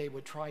you that they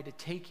would try to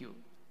take you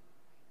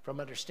from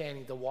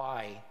understanding the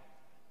why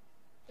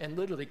and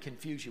literally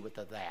confuse you with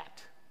the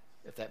that,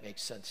 if that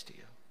makes sense to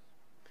you.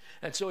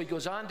 And so he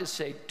goes on to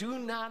say, do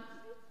not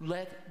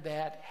let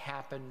that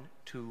happen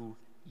to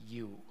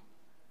you.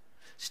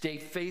 Stay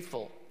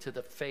faithful to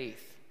the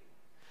faith.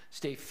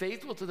 Stay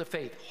faithful to the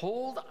faith.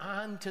 Hold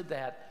on to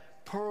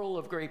that pearl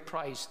of great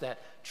price, that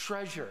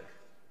treasure.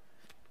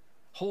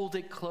 Hold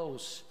it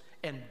close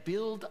and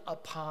build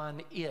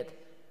upon it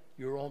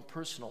your own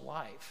personal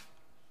life,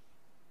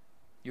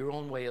 your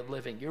own way of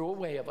living, your own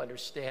way of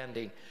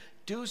understanding.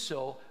 Do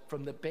so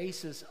from the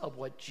basis of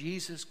what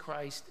Jesus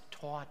Christ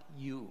taught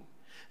you.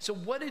 So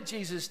what did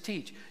Jesus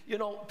teach? You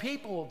know,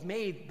 people have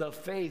made the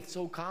faith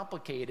so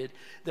complicated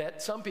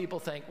that some people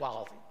think,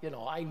 well, you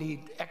know, I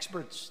need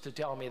experts to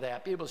tell me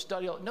that. People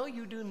study it. No,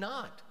 you do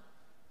not.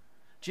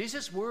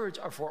 Jesus' words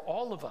are for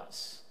all of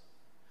us.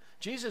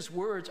 Jesus'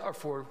 words are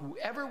for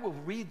whoever will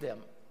read them,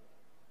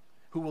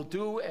 who will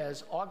do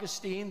as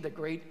Augustine, the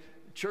great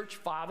church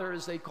father,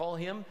 as they call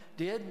him,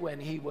 did when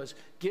he was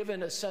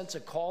given a sense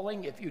of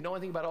calling. If you know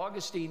anything about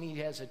Augustine, he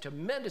has a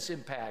tremendous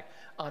impact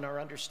on our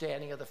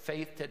understanding of the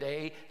faith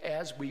today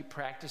as we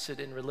practice it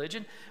in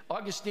religion.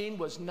 Augustine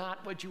was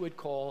not what you would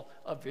call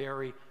a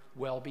very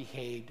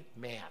well-behaved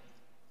man.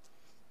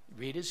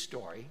 Read his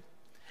story.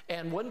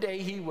 And one day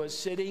he was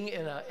sitting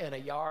in a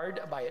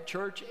yard by a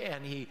church,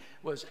 and he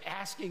was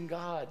asking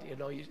God, you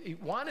know, he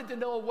wanted to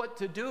know what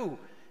to do.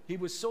 He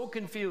was so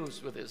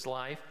confused with his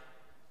life.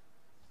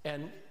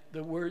 And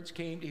the words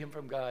came to him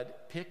from God,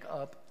 pick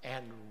up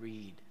and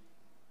read.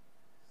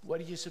 What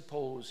do you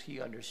suppose he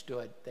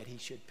understood that he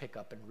should pick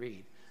up and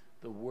read?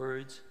 The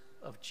words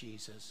of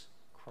Jesus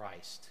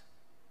Christ.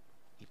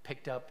 He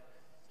picked up,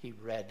 he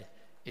read,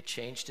 it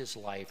changed his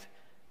life,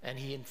 and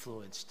he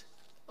influenced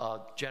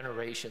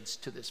generations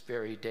to this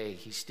very day.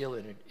 He still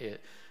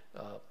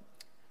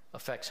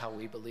affects how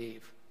we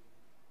believe.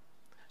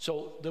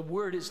 So the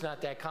word is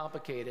not that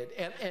complicated.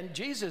 And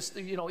Jesus,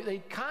 you know, they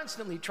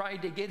constantly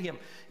tried to get him,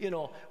 you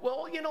know,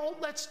 well, you know,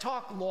 let's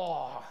talk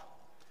law.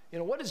 You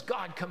know, what does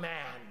God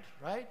command,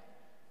 right?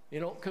 You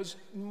know, because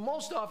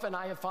most often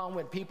I have found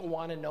when people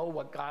want to know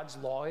what God's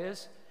law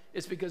is,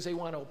 it's because they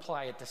want to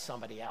apply it to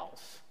somebody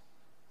else,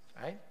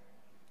 right?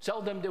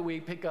 Seldom do we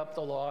pick up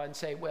the law and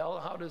say, well,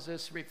 how does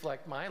this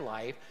reflect my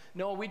life?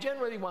 No, we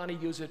generally want to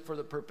use it for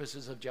the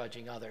purposes of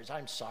judging others.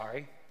 I'm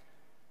sorry.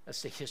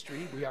 That's the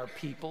history. We are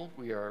people.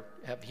 We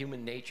have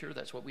human nature.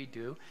 That's what we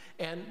do.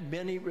 And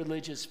many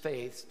religious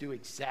faiths do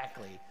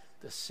exactly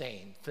the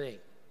same thing.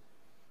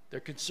 They're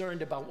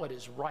concerned about what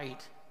is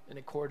right in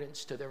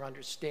accordance to their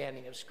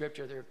understanding of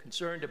Scripture. They're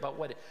concerned about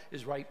what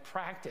is right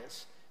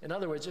practice. In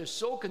other words, they're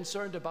so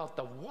concerned about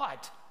the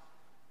what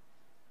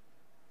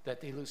that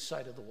they lose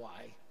sight of the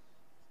why.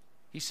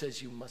 He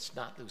says you must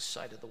not lose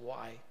sight of the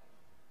why.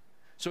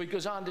 So he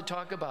goes on to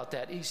talk about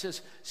that. He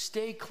says,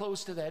 stay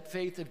close to that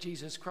faith of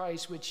Jesus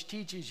Christ, which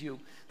teaches you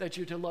that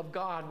you're to love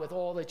God with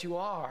all that you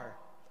are,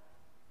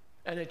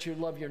 and that you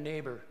love your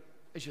neighbor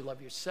as you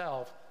love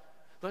yourself.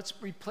 Let's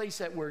replace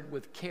that word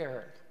with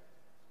care,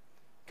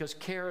 because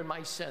care, in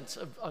my sense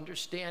of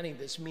understanding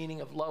this meaning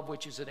of love,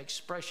 which is an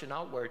expression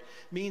outward,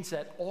 means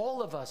that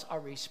all of us are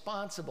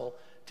responsible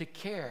to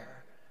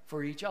care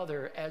for each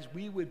other as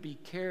we would be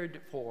cared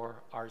for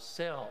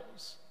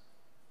ourselves.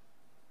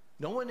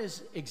 No one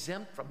is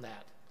exempt from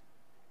that.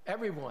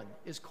 Everyone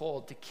is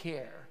called to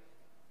care.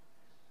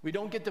 We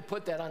don't get to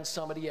put that on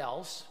somebody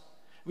else.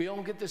 We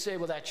don't get to say,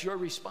 well, that's your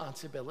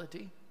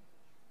responsibility.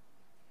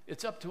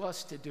 It's up to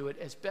us to do it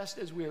as best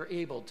as we are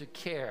able to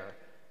care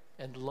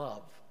and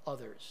love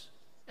others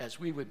as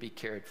we would be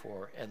cared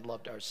for and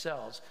loved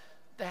ourselves.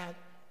 That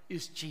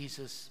is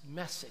Jesus'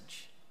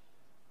 message.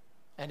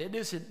 And it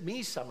isn't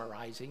me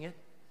summarizing it.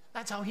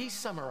 That's how he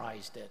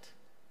summarized it.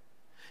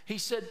 He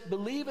said,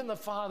 believe in the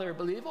Father,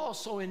 believe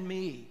also in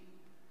me.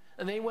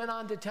 And they went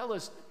on to tell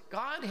us,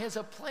 God has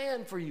a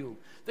plan for you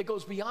that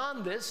goes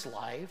beyond this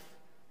life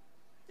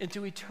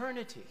into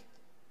eternity.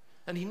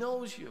 And he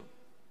knows you,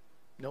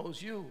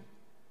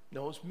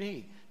 knows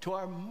me, to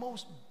our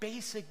most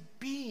basic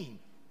being,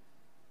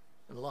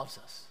 and loves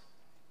us.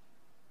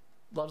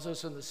 Loves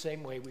us in the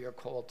same way we are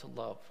called to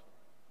love.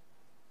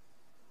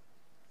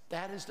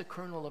 That is the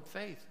kernel of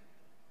faith.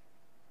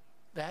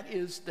 That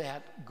is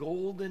that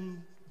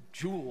golden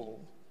jewel,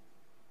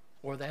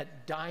 or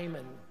that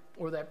diamond,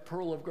 or that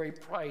pearl of great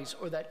price,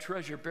 or that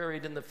treasure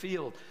buried in the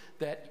field,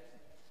 that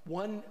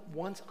one,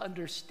 once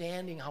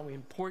understanding how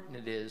important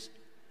it is,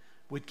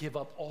 would give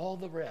up all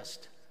the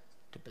rest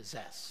to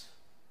possess.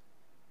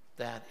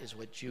 That is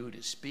what Jude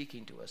is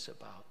speaking to us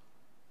about.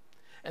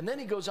 And then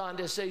he goes on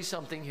to say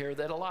something here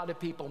that a lot of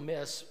people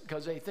miss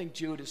because they think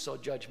Jude is so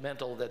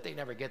judgmental that they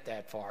never get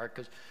that far,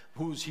 because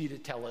who's he to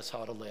tell us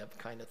how to live,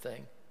 kind of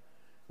thing,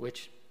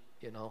 which,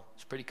 you know,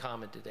 is pretty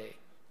common today.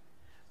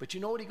 But you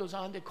know what he goes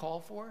on to call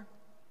for?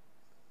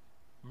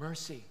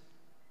 Mercy.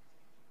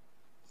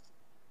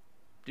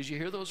 Did you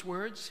hear those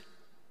words?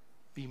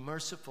 Be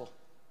merciful.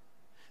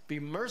 Be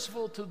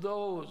merciful to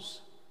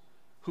those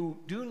who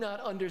do not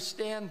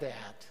understand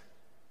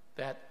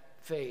that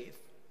faith.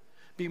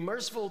 Be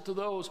merciful to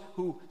those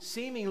who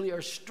seemingly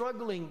are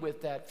struggling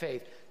with that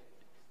faith.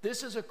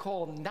 This is a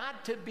call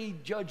not to be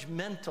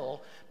judgmental,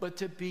 but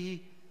to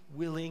be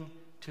willing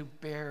to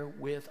bear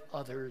with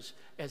others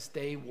as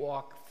they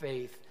walk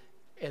faith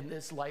in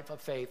this life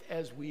of faith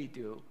as we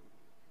do.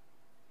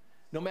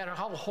 No matter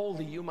how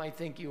holy you might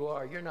think you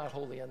are, you're not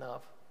holy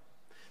enough.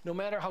 No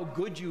matter how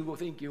good you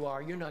think you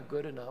are, you're not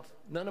good enough.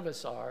 None of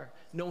us are.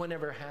 No one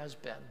ever has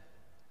been.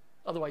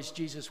 Otherwise,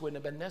 Jesus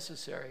wouldn't have been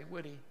necessary,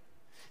 would he?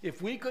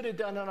 If we could have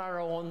done it on our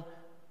own,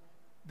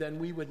 then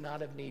we would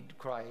not have needed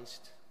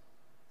Christ.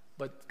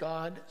 But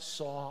God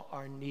saw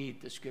our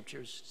need, the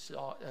scriptures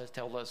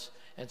tell us,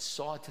 and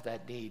saw to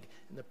that need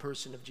in the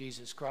person of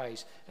Jesus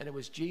Christ. And it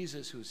was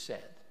Jesus who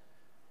said,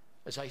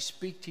 as I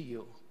speak to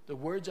you, the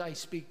words I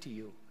speak to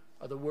you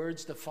are the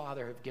words the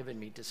Father have given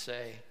me to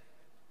say.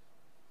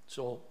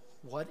 So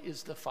what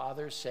is the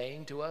Father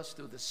saying to us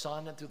through the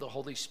Son and through the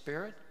Holy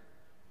Spirit?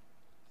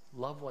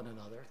 Love one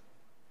another.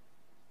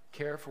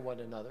 Care for one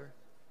another.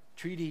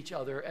 Treat each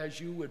other as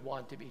you would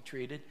want to be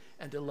treated,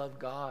 and to love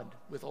God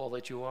with all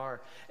that you are.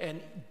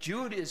 And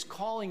Jude is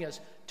calling us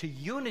to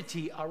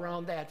unity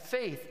around that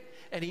faith.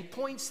 And he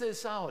points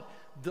this out.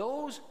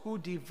 Those who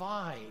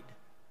divide,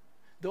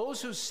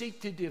 those who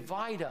seek to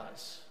divide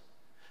us,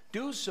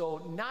 do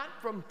so not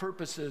from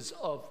purposes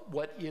of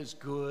what is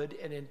good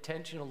and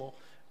intentional,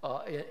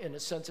 in a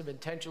sense of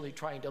intentionally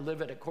trying to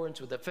live in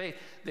accordance with the faith.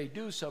 They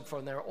do so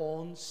from their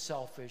own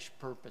selfish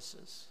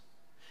purposes.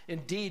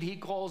 Indeed, he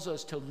calls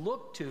us to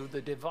look to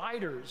the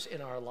dividers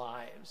in our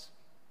lives,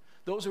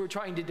 those who are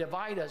trying to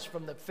divide us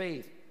from the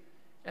faith,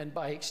 and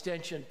by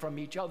extension from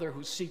each other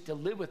who seek to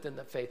live within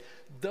the faith.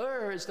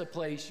 There is the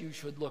place you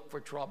should look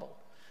for trouble.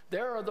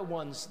 There are the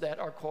ones that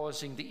are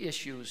causing the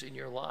issues in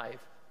your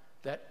life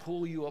that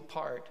pull you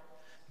apart.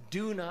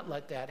 Do not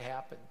let that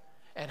happen.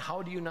 And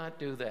how do you not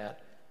do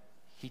that?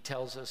 He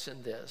tells us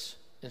in this,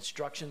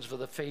 Instructions for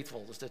the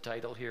Faithful is the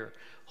title here.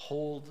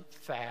 Hold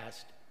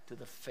fast to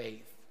the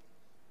faith.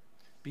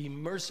 Be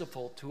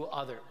merciful to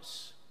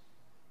others.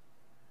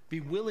 Be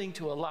willing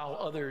to allow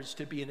others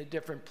to be in a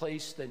different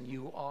place than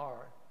you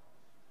are.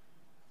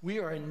 We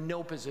are in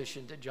no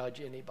position to judge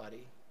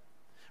anybody.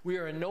 We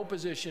are in no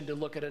position to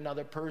look at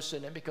another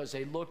person and because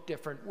they look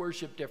different,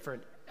 worship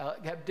different,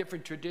 have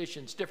different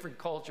traditions, different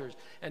cultures,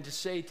 and to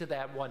say to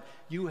that one,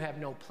 you have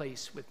no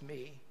place with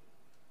me.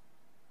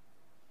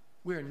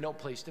 We're in no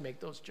place to make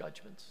those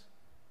judgments.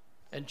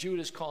 And Jude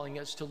is calling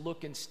us to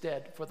look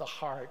instead for the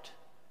heart,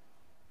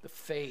 the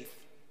faith.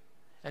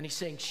 And he's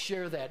saying,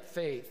 share that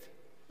faith.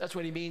 That's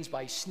what he means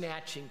by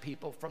snatching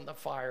people from the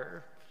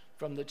fire,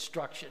 from the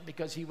destruction,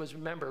 because he was,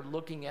 remember,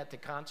 looking at the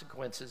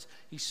consequences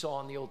he saw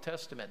in the Old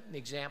Testament and the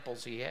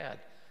examples he had.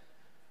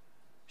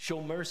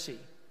 Show mercy.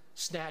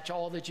 Snatch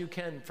all that you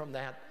can from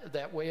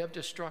that way of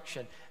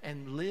destruction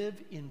and live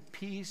in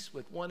peace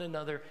with one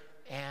another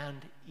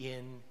and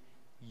in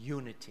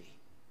unity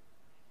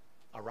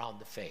around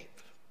the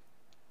faith.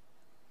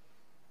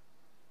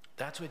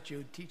 That's what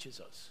Jude teaches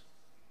us.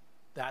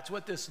 That's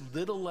what this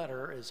little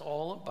letter is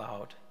all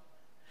about.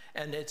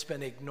 And it's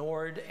been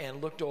ignored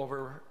and looked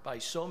over by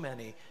so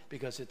many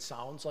because it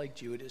sounds like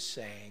Jude is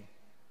saying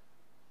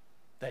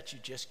that you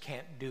just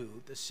can't do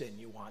the sin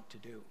you want to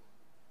do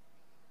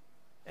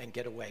and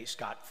get away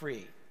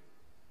scot-free.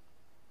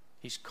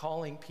 He's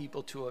calling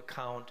people to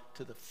account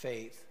to the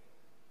faith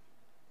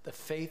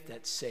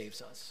that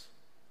saves us.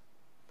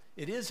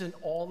 It isn't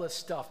all the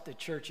stuff that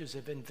churches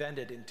have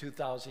invented in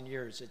 2,000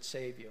 years that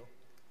save you.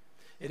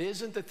 It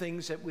isn't the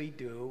things that we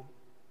do,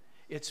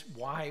 it's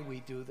why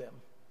we do them.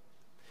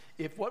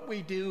 If what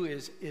we do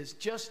is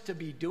just to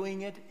be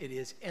doing it, it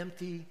is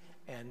empty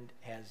and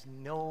has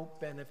no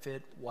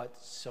benefit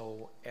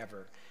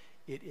whatsoever.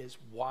 It is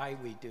why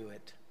we do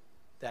it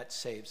that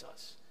saves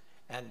us.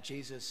 And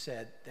Jesus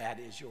said, that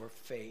is your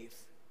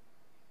faith.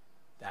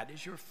 That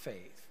is your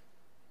faith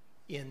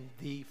in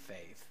the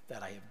faith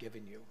that I have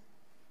given you.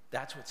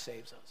 That's what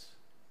saves us.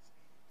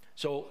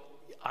 So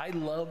I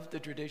love the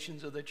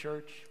traditions of the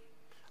church.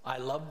 I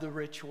love the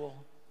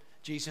ritual.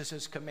 Jesus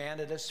has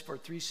commanded us for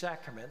 3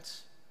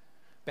 sacraments: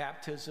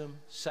 baptism,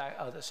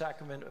 the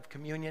sacrament of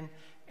communion,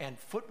 and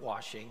foot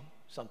washing,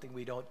 something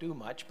we don't do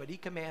much, but he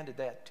commanded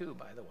that too,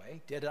 by the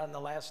way. Did it on the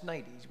last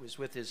night. He was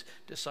with his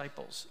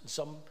disciples.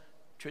 Some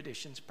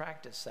traditions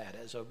practice that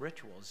as a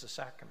ritual, as a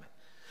sacrament.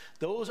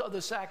 Those are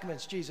the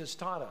sacraments Jesus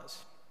taught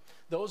us.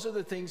 Those are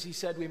the things he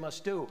said we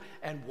must do.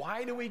 And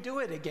why do we do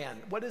it again?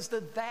 What is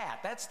the that?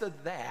 That's the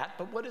that,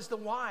 but what is the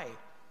why?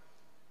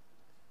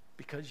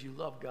 Because you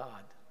love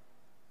God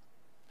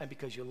and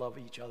because you love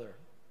each other,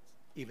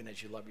 even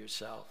as you love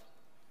yourself.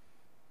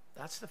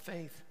 That's the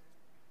faith.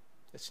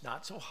 It's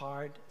not so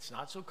hard. It's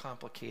not so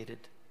complicated.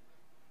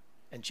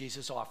 And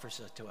Jesus offers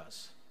it to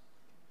us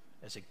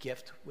as a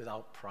gift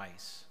without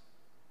price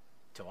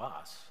to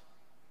us,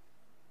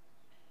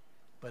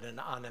 but an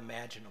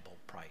unimaginable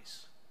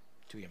price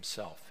to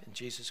himself. In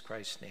Jesus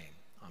Christ's name,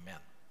 amen.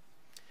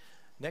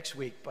 Next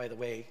week, by the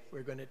way,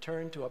 we're going to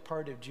turn to a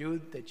part of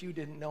Jude that you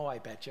didn't know, I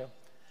bet you.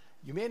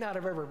 You may not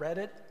have ever read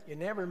it. You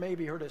never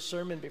maybe heard a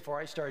sermon before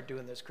I started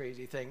doing this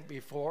crazy thing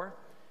before.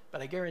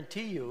 But I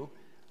guarantee you,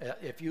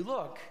 if you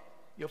look,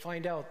 you'll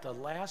find out the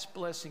last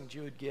blessing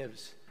Jude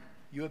gives,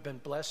 you have been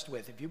blessed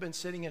with. If you've been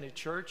sitting in a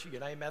church,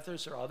 United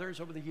Methodist or others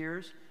over the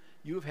years,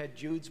 you have had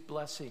Jude's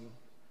blessing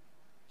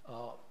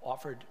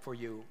offered for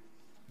you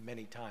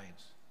many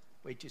times.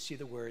 Wait till you see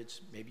the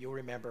words. Maybe you'll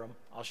remember them.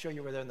 I'll show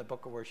you where they're in the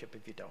book of worship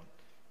if you don't.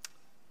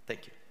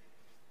 Thank you.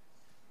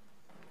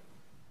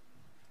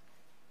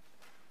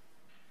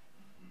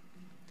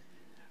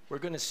 We're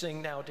going to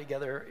sing now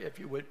together, if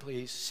you would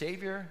please,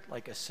 Savior,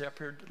 like a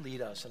shepherd,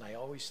 lead us. And I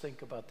always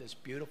think about this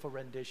beautiful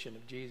rendition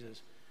of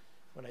Jesus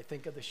when I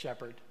think of the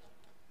shepherd.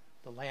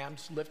 The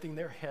lambs lifting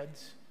their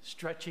heads,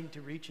 stretching to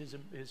reach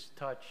his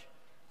touch.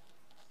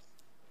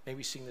 May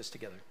we sing this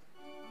together.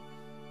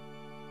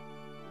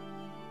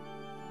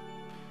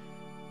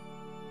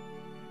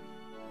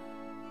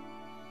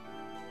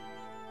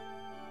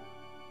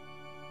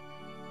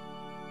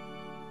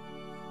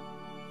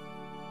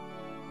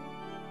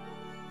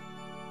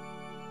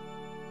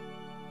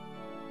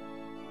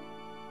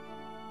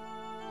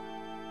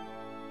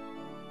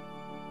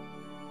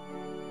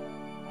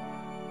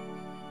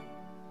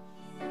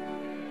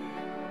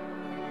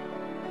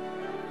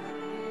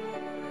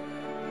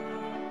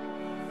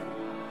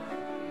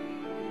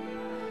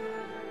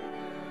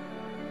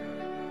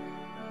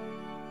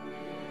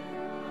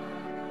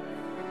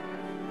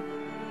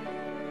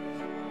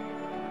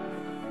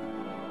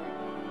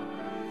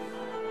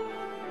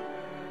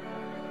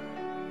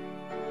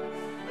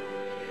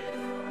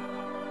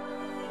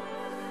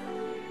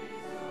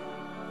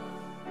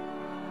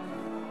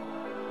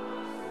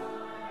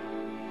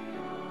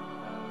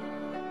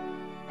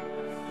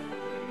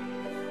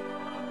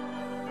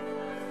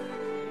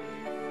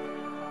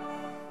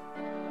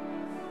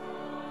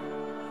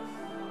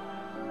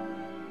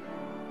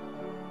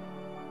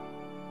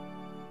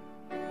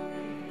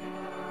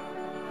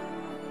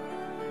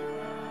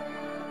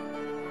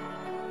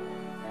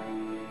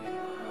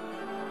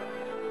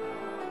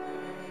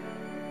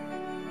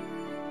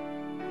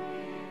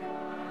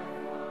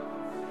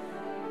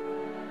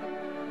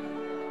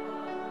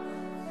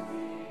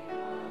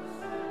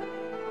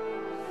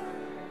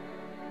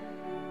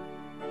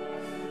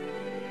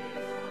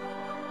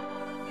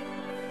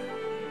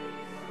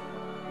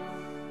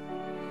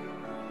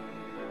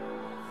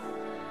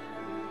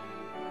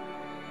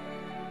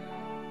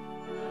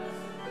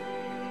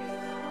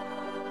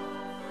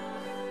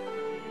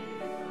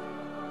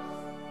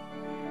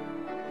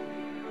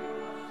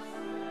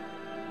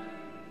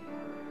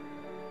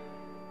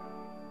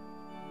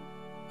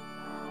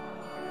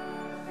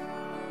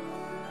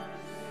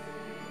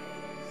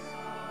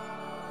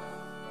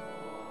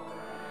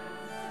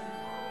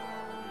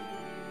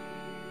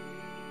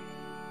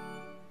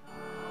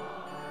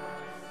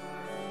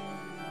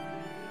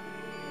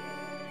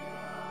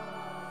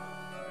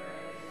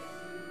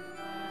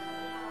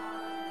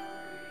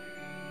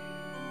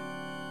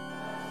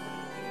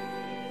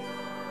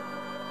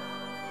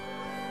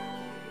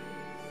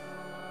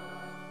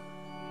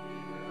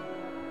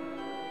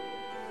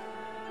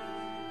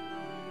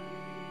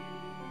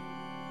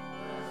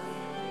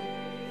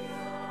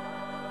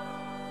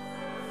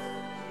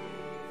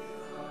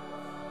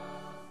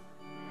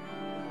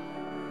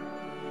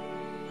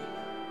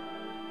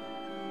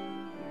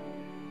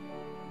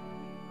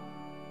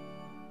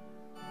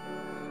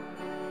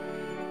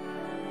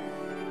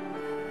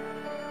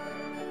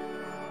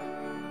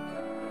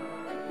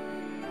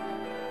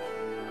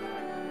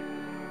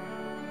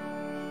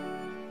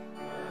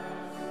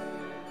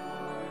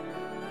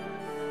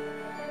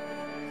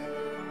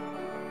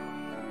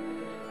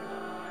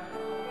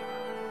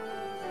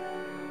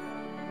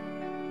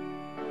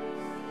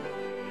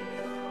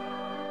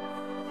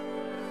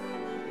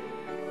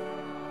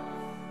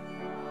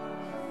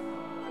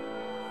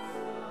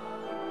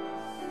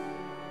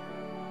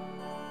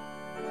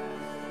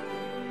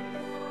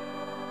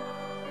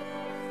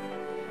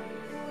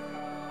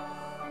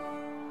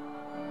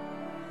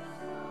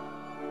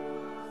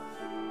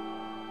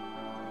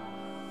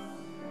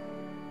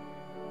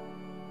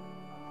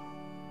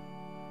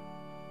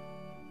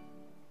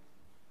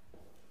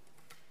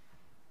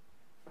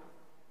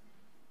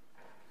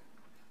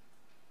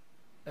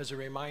 As a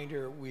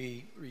reminder,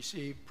 we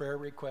receive prayer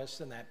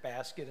requests in that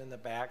basket in the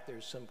back.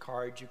 There's some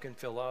cards you can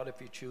fill out if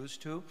you choose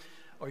to,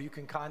 or you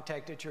can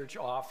contact the church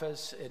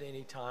office at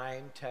any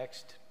time,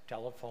 text,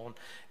 telephone,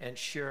 and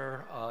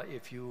share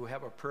if you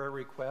have a prayer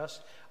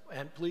request.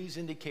 And please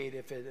indicate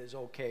if it is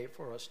okay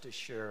for us to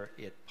share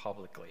it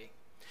publicly.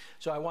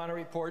 So I want to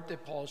report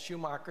that Paul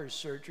Schumacher's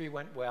surgery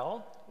went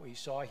well. We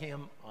saw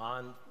him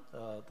on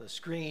the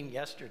screen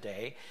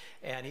yesterday,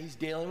 and he's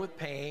dealing with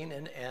pain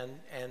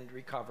and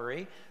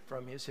recovery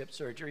from his hip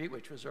surgery,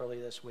 which was early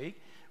this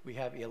week. We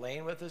have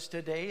Elaine with us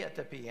today at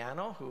the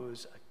piano,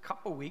 who's a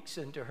couple weeks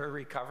into her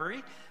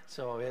recovery,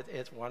 so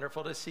it's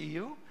wonderful to see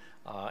you,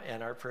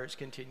 and our prayers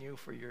continue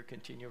for your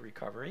continued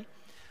recovery.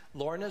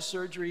 Lorna's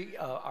surgery,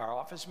 our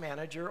office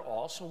manager,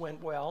 also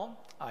went well.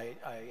 I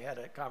had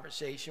a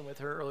conversation with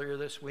her earlier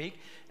this week,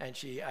 and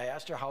I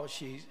asked her how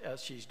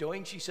she's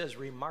doing. She says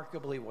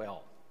remarkably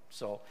well.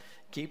 So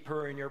keep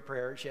her in your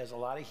prayers. She has a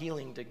lot of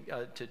healing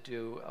to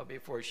do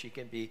before she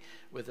can be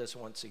with us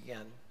once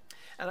again.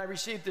 And I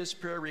received this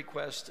prayer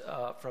request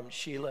from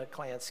Sheila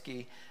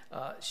Klansky.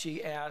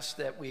 She asked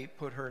that we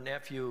put her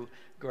nephew,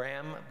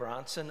 Graham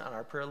Bronson, on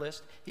our prayer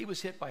list. He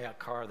was hit by a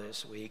car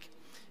this week.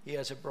 He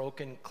has a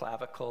broken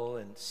clavicle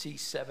and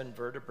C7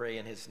 vertebrae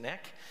in his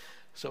neck,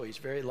 so he's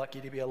very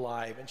lucky to be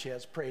alive. And she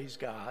has, praise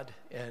God,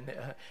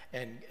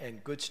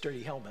 and good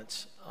sturdy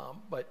helmets,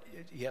 but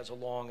he has a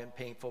long and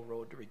painful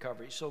road to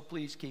recovery. So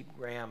please keep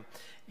Graham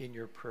in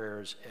your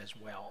prayers as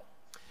well.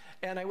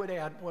 And I would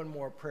add one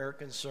more prayer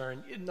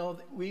concern. You know,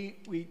 we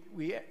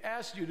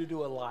asked you to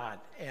do a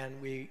lot, and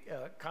we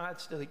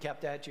constantly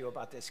kept at you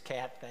about this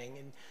cat thing,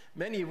 and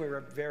many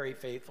were very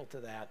faithful to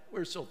that.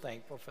 We're so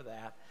thankful for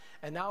that.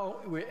 And now,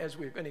 as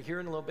we're going to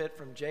hear in a little bit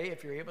from Jay,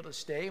 if you're able to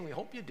stay, and we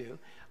hope you do,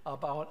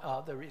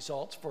 about the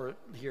results for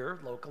here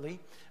locally,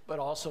 but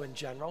also in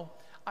general,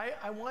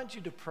 I want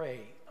you to pray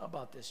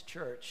about this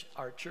church,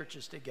 our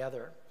churches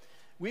together.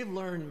 We've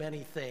learned many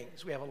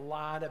things. We have a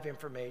lot of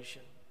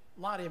information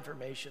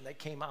that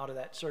came out of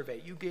that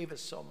survey. You gave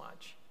us so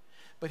much.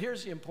 But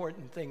here's the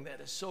important thing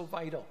that is so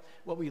vital.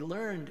 What we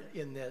learned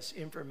in this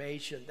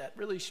information that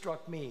really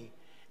struck me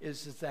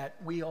is that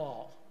we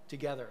all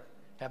together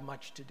have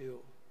much to do.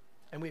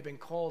 And we've been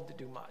called to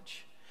do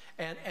much.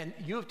 And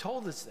you have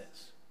told us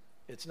this.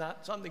 It's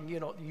not something,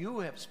 you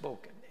have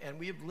spoken, and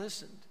we have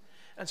listened.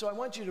 And so I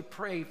want you to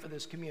pray for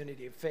this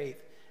community of faith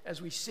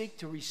as we seek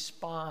to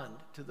respond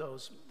to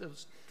those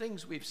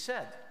things we've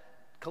said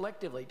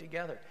collectively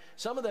together.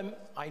 Some of them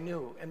I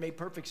knew and made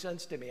perfect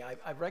sense to me.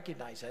 I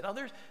recognized that.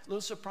 Others, a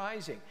little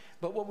surprising.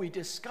 But what we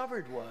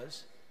discovered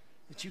was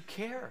that you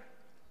care,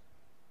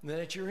 and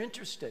that you're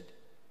interested,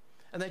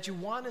 and that you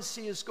want to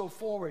see us go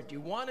forward.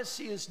 You want to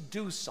see us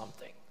do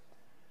something.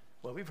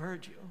 Well, we've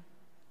heard you,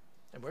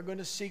 and we're going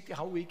to seek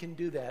how we can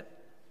do that,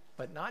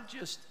 but not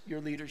just your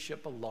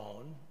leadership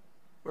alone.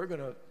 We're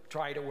going to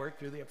try to work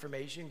through the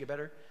information, get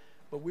better,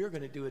 but we're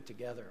going to do it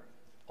together,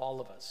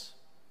 all of us.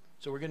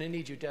 So we're going to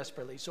need you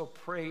desperately. So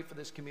pray for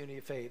this community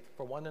of faith,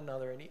 for one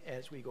another, and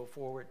as we go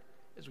forward,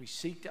 as we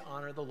seek to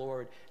honor the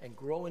Lord and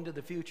grow into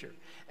the future.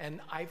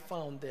 And I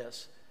found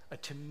this, a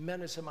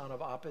tremendous amount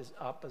of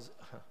optimism.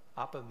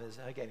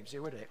 I can't even say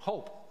what it is.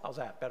 Hope. How's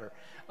that? Better.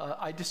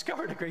 I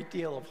discovered a great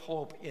deal of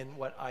hope in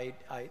what I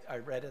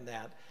read in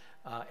that.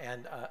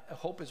 And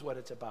hope is what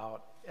it's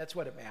about. That's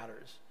what it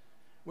matters.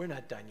 We're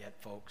not done yet,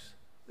 folks.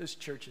 This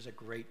church is a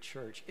great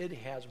church. It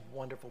has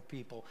wonderful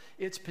people.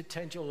 Its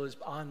potential is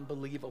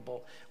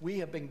unbelievable. We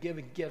have been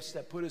given gifts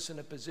that put us in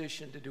a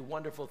position to do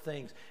wonderful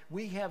things.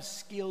 We have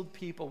skilled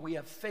people. We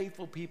have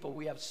faithful people.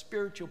 We have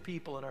spiritual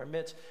people in our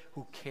midst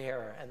who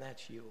care, and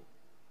that's you.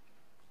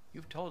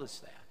 You've told us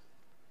that.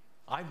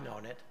 I've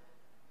known it,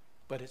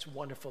 but it's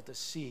wonderful to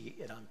see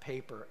it on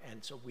paper,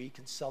 and so we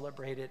can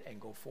celebrate it and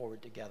go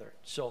forward together.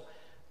 So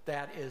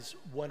that is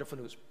wonderful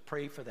news.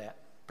 Pray for that.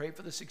 Pray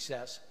for the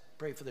success.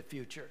 Pray for the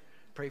future.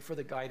 Pray for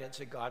the guidance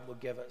that God will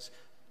give us.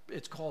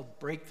 It's called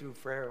breakthrough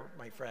prayer,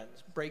 my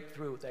friends.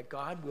 Breakthrough, that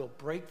God will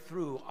break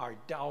through our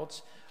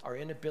doubts, our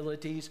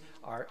inabilities,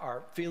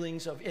 our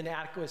feelings of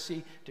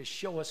inadequacy to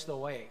show us the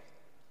way.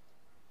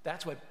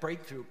 That's what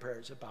breakthrough prayer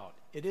is about.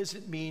 It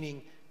isn't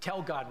meaning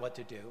tell God what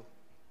to do.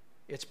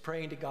 It's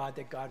praying to God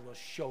that God will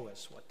show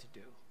us what to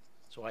do.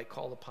 So I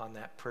call upon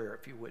that prayer,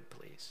 if you would,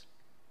 please.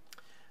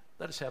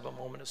 Let us have a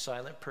moment of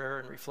silent prayer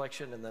and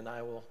reflection, and then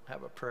I will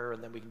have a prayer,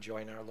 and then we can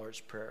join our Lord's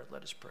Prayer.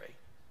 Let us pray.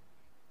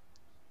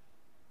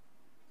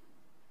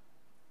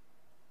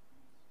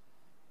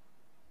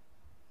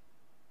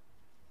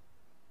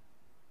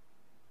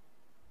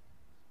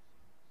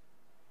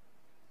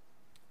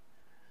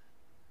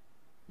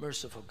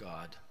 Merciful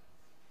God,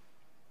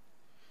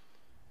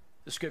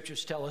 the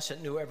scriptures tell us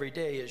that new every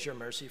day is your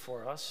mercy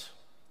for us.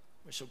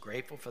 We're so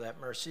grateful for that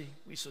mercy.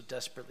 We so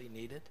desperately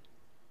need it.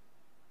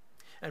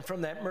 And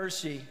from that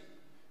mercy,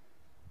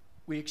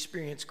 we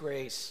experience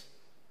grace.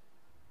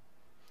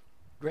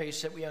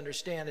 Grace that we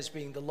understand as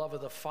being the love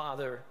of the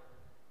Father,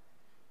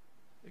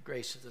 the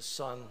grace of the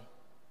Son,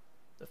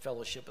 the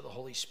fellowship of the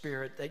Holy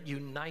Spirit that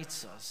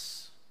unites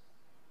us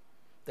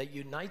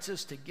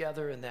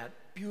together in that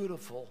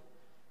beautiful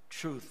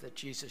truth that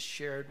Jesus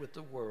shared with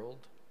the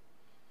world,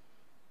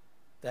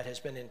 that has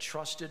been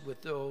entrusted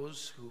with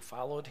those who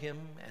followed him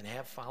and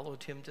have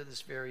followed him to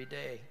this very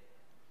day.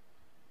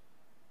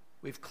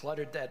 We've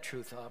cluttered that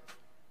truth up.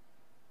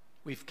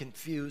 We've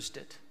confused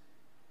it.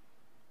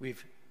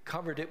 We've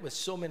covered it with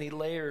so many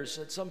layers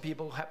that some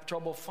people have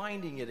trouble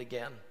finding it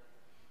again.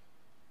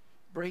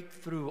 Break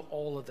through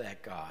all of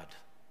that, God,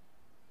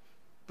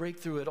 break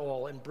through it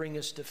all and bring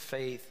us to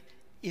faith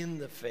in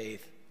the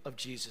faith of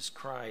Jesus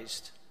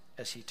Christ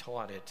as he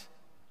taught it.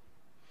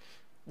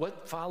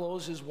 What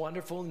follows is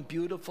wonderful and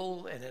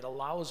beautiful, and it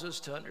allows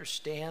us to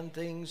understand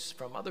things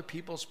from other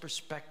people's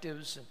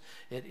perspectives, and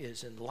it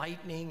is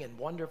enlightening and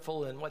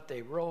wonderful in what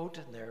they wrote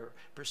and their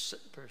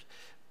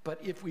but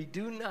if we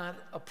do not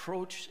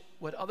approach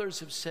what others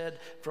have said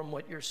from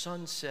what your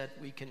son said,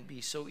 we can be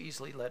so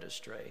easily led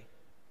astray.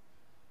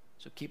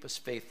 So keep us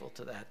faithful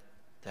to that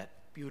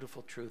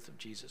beautiful truth of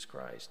Jesus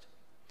Christ.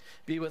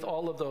 Be with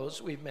all of those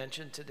we've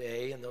mentioned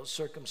today in those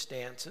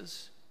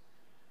circumstances.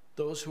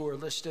 Those who are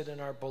listed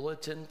in our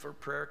bulletin for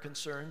prayer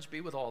concerns,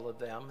 be with all of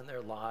them in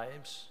their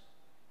lives.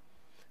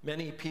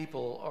 Many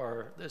people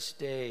are this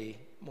day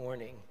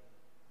mourning.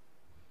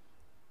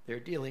 They're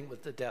dealing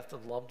with the death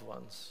of loved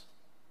ones,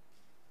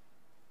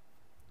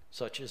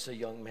 such as a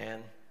young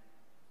man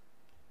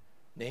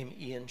named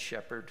Ian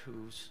Shepard,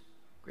 whose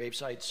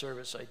graveside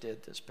service I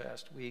did this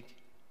past week.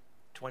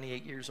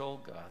 28 years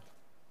old, God.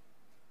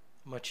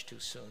 Much too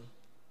soon.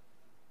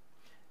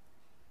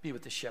 Be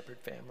with the Shepard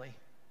family.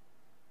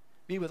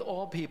 Be with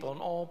all people in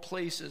all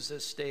places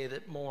this day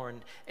that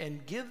mourn,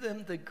 and give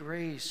them the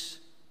grace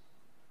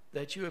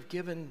that you have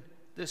given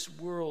this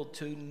world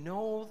to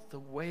know the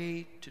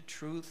way to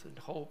truth and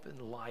hope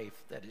and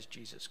life that is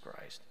Jesus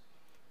Christ.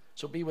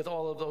 So be with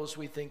all of those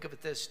we think of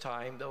at this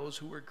time, those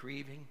who are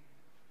grieving,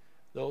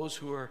 those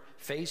who are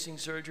facing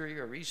surgery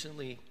or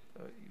recently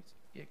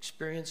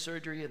experienced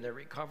surgery and their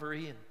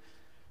recovery,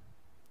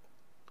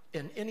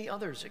 and any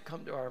others that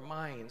come to our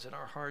minds and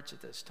our hearts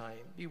at this time.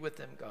 Be with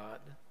them,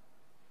 God.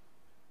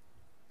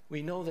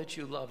 We know that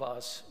you love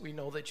us. We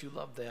know that you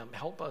love them.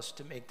 Help us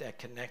to make that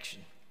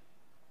connection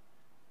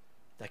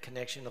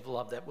of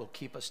love that will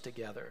keep us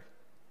together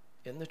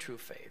in the true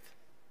faith,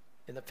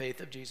 in the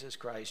faith of Jesus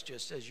Christ,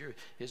 just as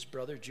his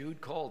brother Jude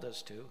called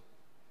us to.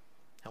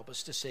 Help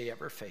us to stay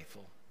ever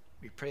faithful.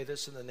 We pray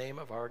this in the name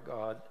of our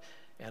God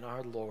and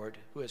our Lord,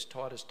 who has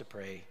taught us to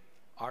pray,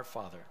 Our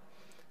Father.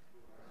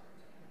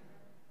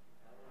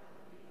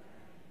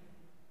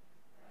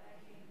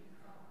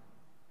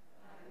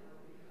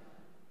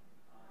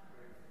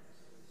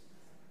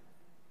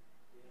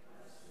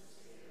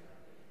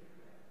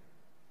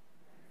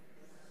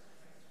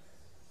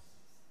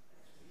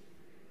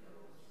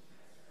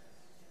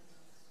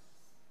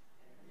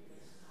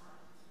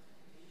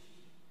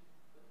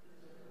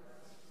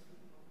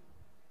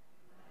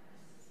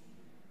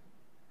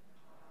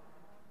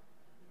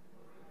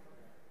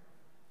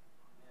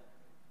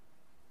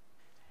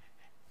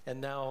 And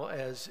now,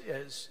 as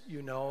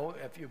you know,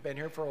 if you've been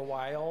here for a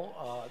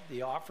while,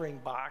 the offering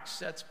box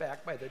sets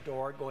back by the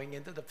door going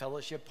into the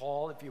fellowship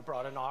hall. If you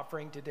brought an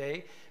offering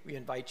today, we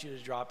invite you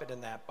to drop it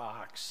in that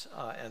box,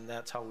 and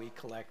that's how we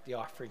collect the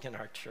offering in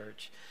our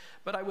church.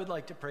 But I would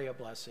like to pray a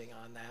blessing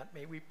on that.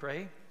 May we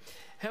pray?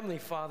 Heavenly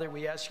Father,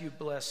 we ask you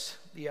bless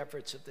the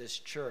efforts of this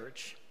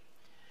church.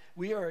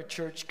 We are a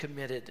church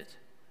committed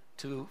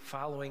to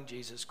following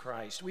Jesus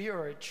Christ. We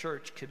are a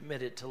church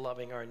committed to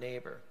loving our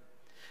neighbor.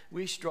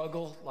 We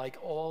struggle, like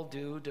all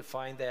do, to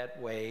find that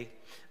way.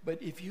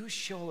 But if you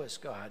show us,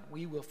 God,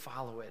 we will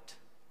follow it.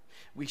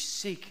 We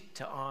seek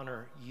to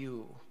honor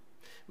you.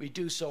 We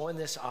do so in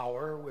this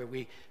hour where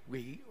we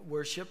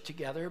worship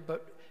together,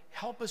 but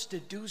help us to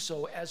do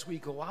so as we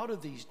go out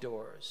of these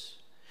doors.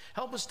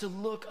 Help us to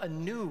look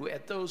anew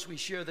at those we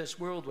share this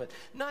world with,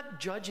 not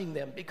judging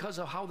them because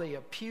of how they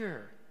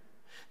appear,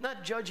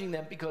 not judging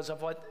them because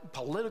of what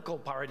political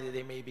party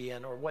they may be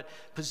in or what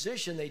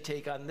position they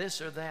take on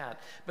this or that,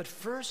 but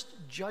first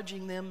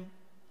judging them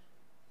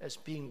as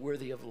being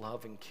worthy of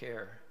love and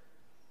care.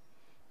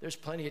 There's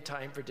plenty of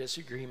time for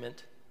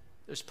disagreement.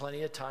 There's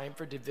plenty of time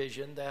for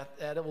division.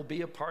 That will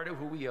be a part of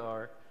who we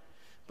are,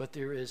 but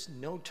there is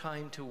no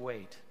time to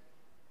wait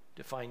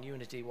to find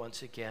unity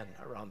once again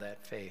around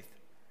that faith.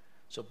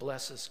 So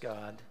bless us,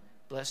 God.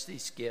 Bless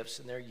these gifts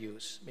and their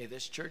use. May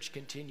this church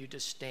continue to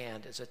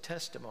stand as a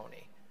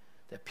testimony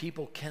that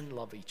people can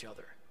love each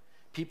other.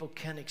 People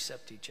can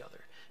accept each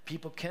other.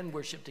 People can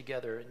worship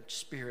together in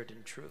spirit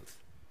and truth.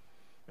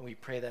 And we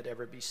pray that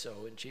ever be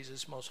so. In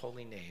Jesus' most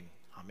holy name,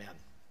 amen.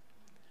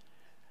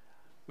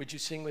 Would you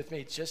sing with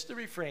me just the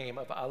refrain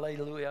of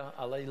Alleluia,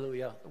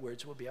 Alleluia? The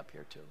words will be up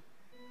here too.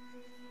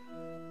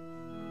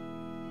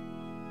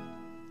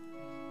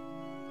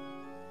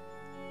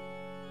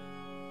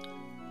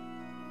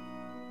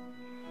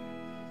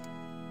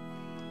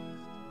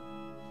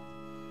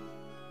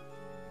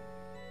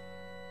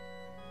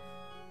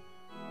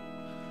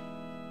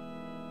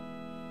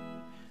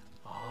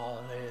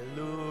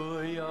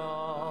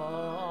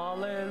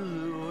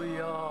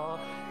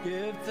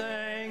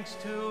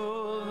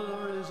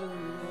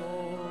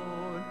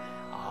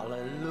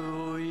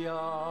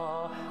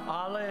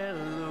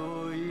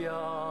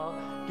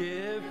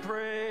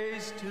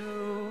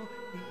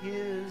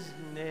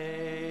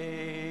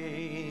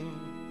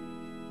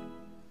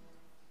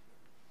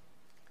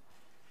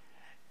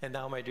 And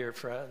now, my dear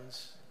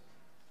friends,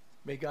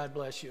 may God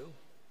bless you.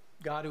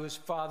 God, who is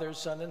Father,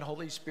 Son, and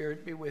Holy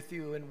Spirit, be with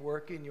you and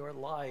work in your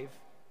life.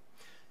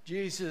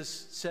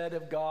 Jesus said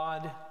of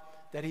God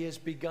that he has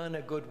begun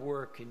a good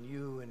work in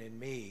you and in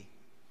me,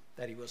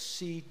 that he will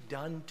see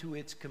done to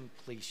its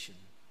completion.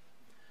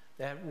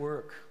 That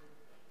work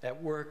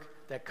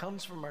that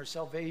comes from our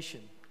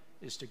salvation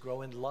is to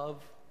grow in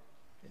love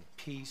and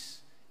peace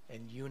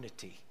and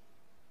unity.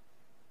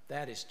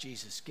 That is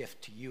Jesus'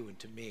 gift to you and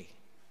to me.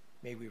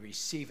 May we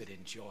receive it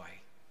in joy.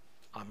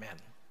 Amen.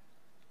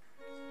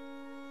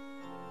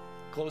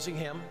 Closing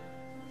hymn.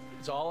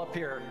 It's all up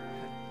here.